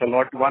 Thanks a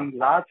lot. One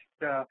last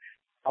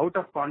out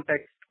of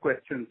context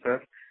question, sir.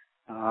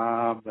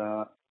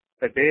 The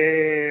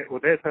day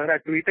Uday sir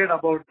had tweeted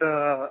about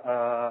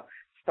the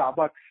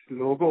Starbucks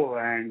logo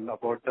and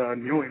about the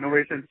new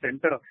innovation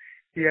center,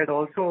 he had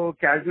also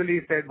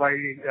casually said why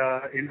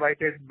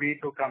invited me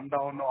to come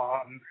down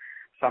on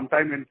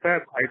sometime in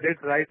Feb. I did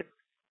write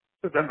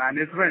to the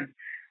management.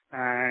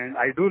 And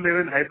I do live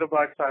in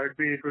Hyderabad, so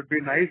it would be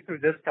nice to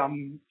just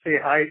come say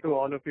hi to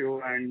all of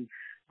you and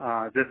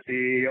just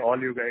see all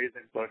you guys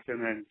in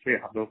person and say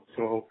hello.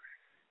 So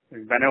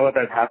whenever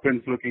that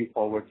happens, looking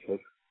forward, sir.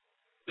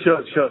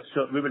 Sure.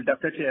 We will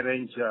definitely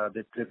arrange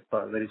the trip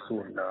very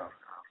soon.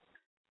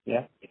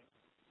 Yeah.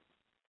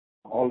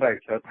 All right,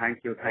 sir.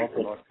 Thank you. Thanks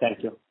a lot.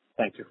 Thank you.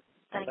 Thank you.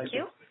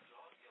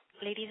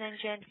 Ladies and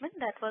gentlemen,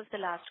 that was the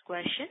last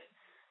question.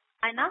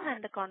 I now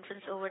hand the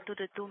conference over to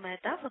Ritu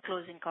Mehta for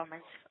closing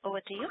comments.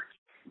 Over to you.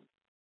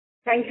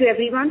 Thank you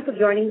everyone for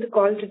joining the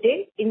call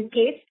today. In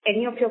case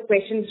any of your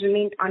questions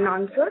remained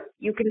unanswered,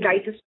 you can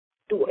write us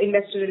to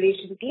Investor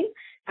Relations team.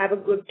 Have a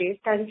good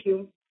day. Thank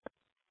you.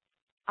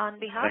 On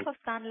behalf of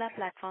Tanla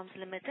Platforms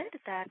Limited,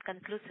 that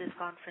concludes this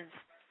conference.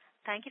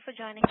 Thank you for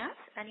joining us,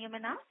 and you may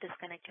now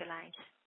disconnect your lines.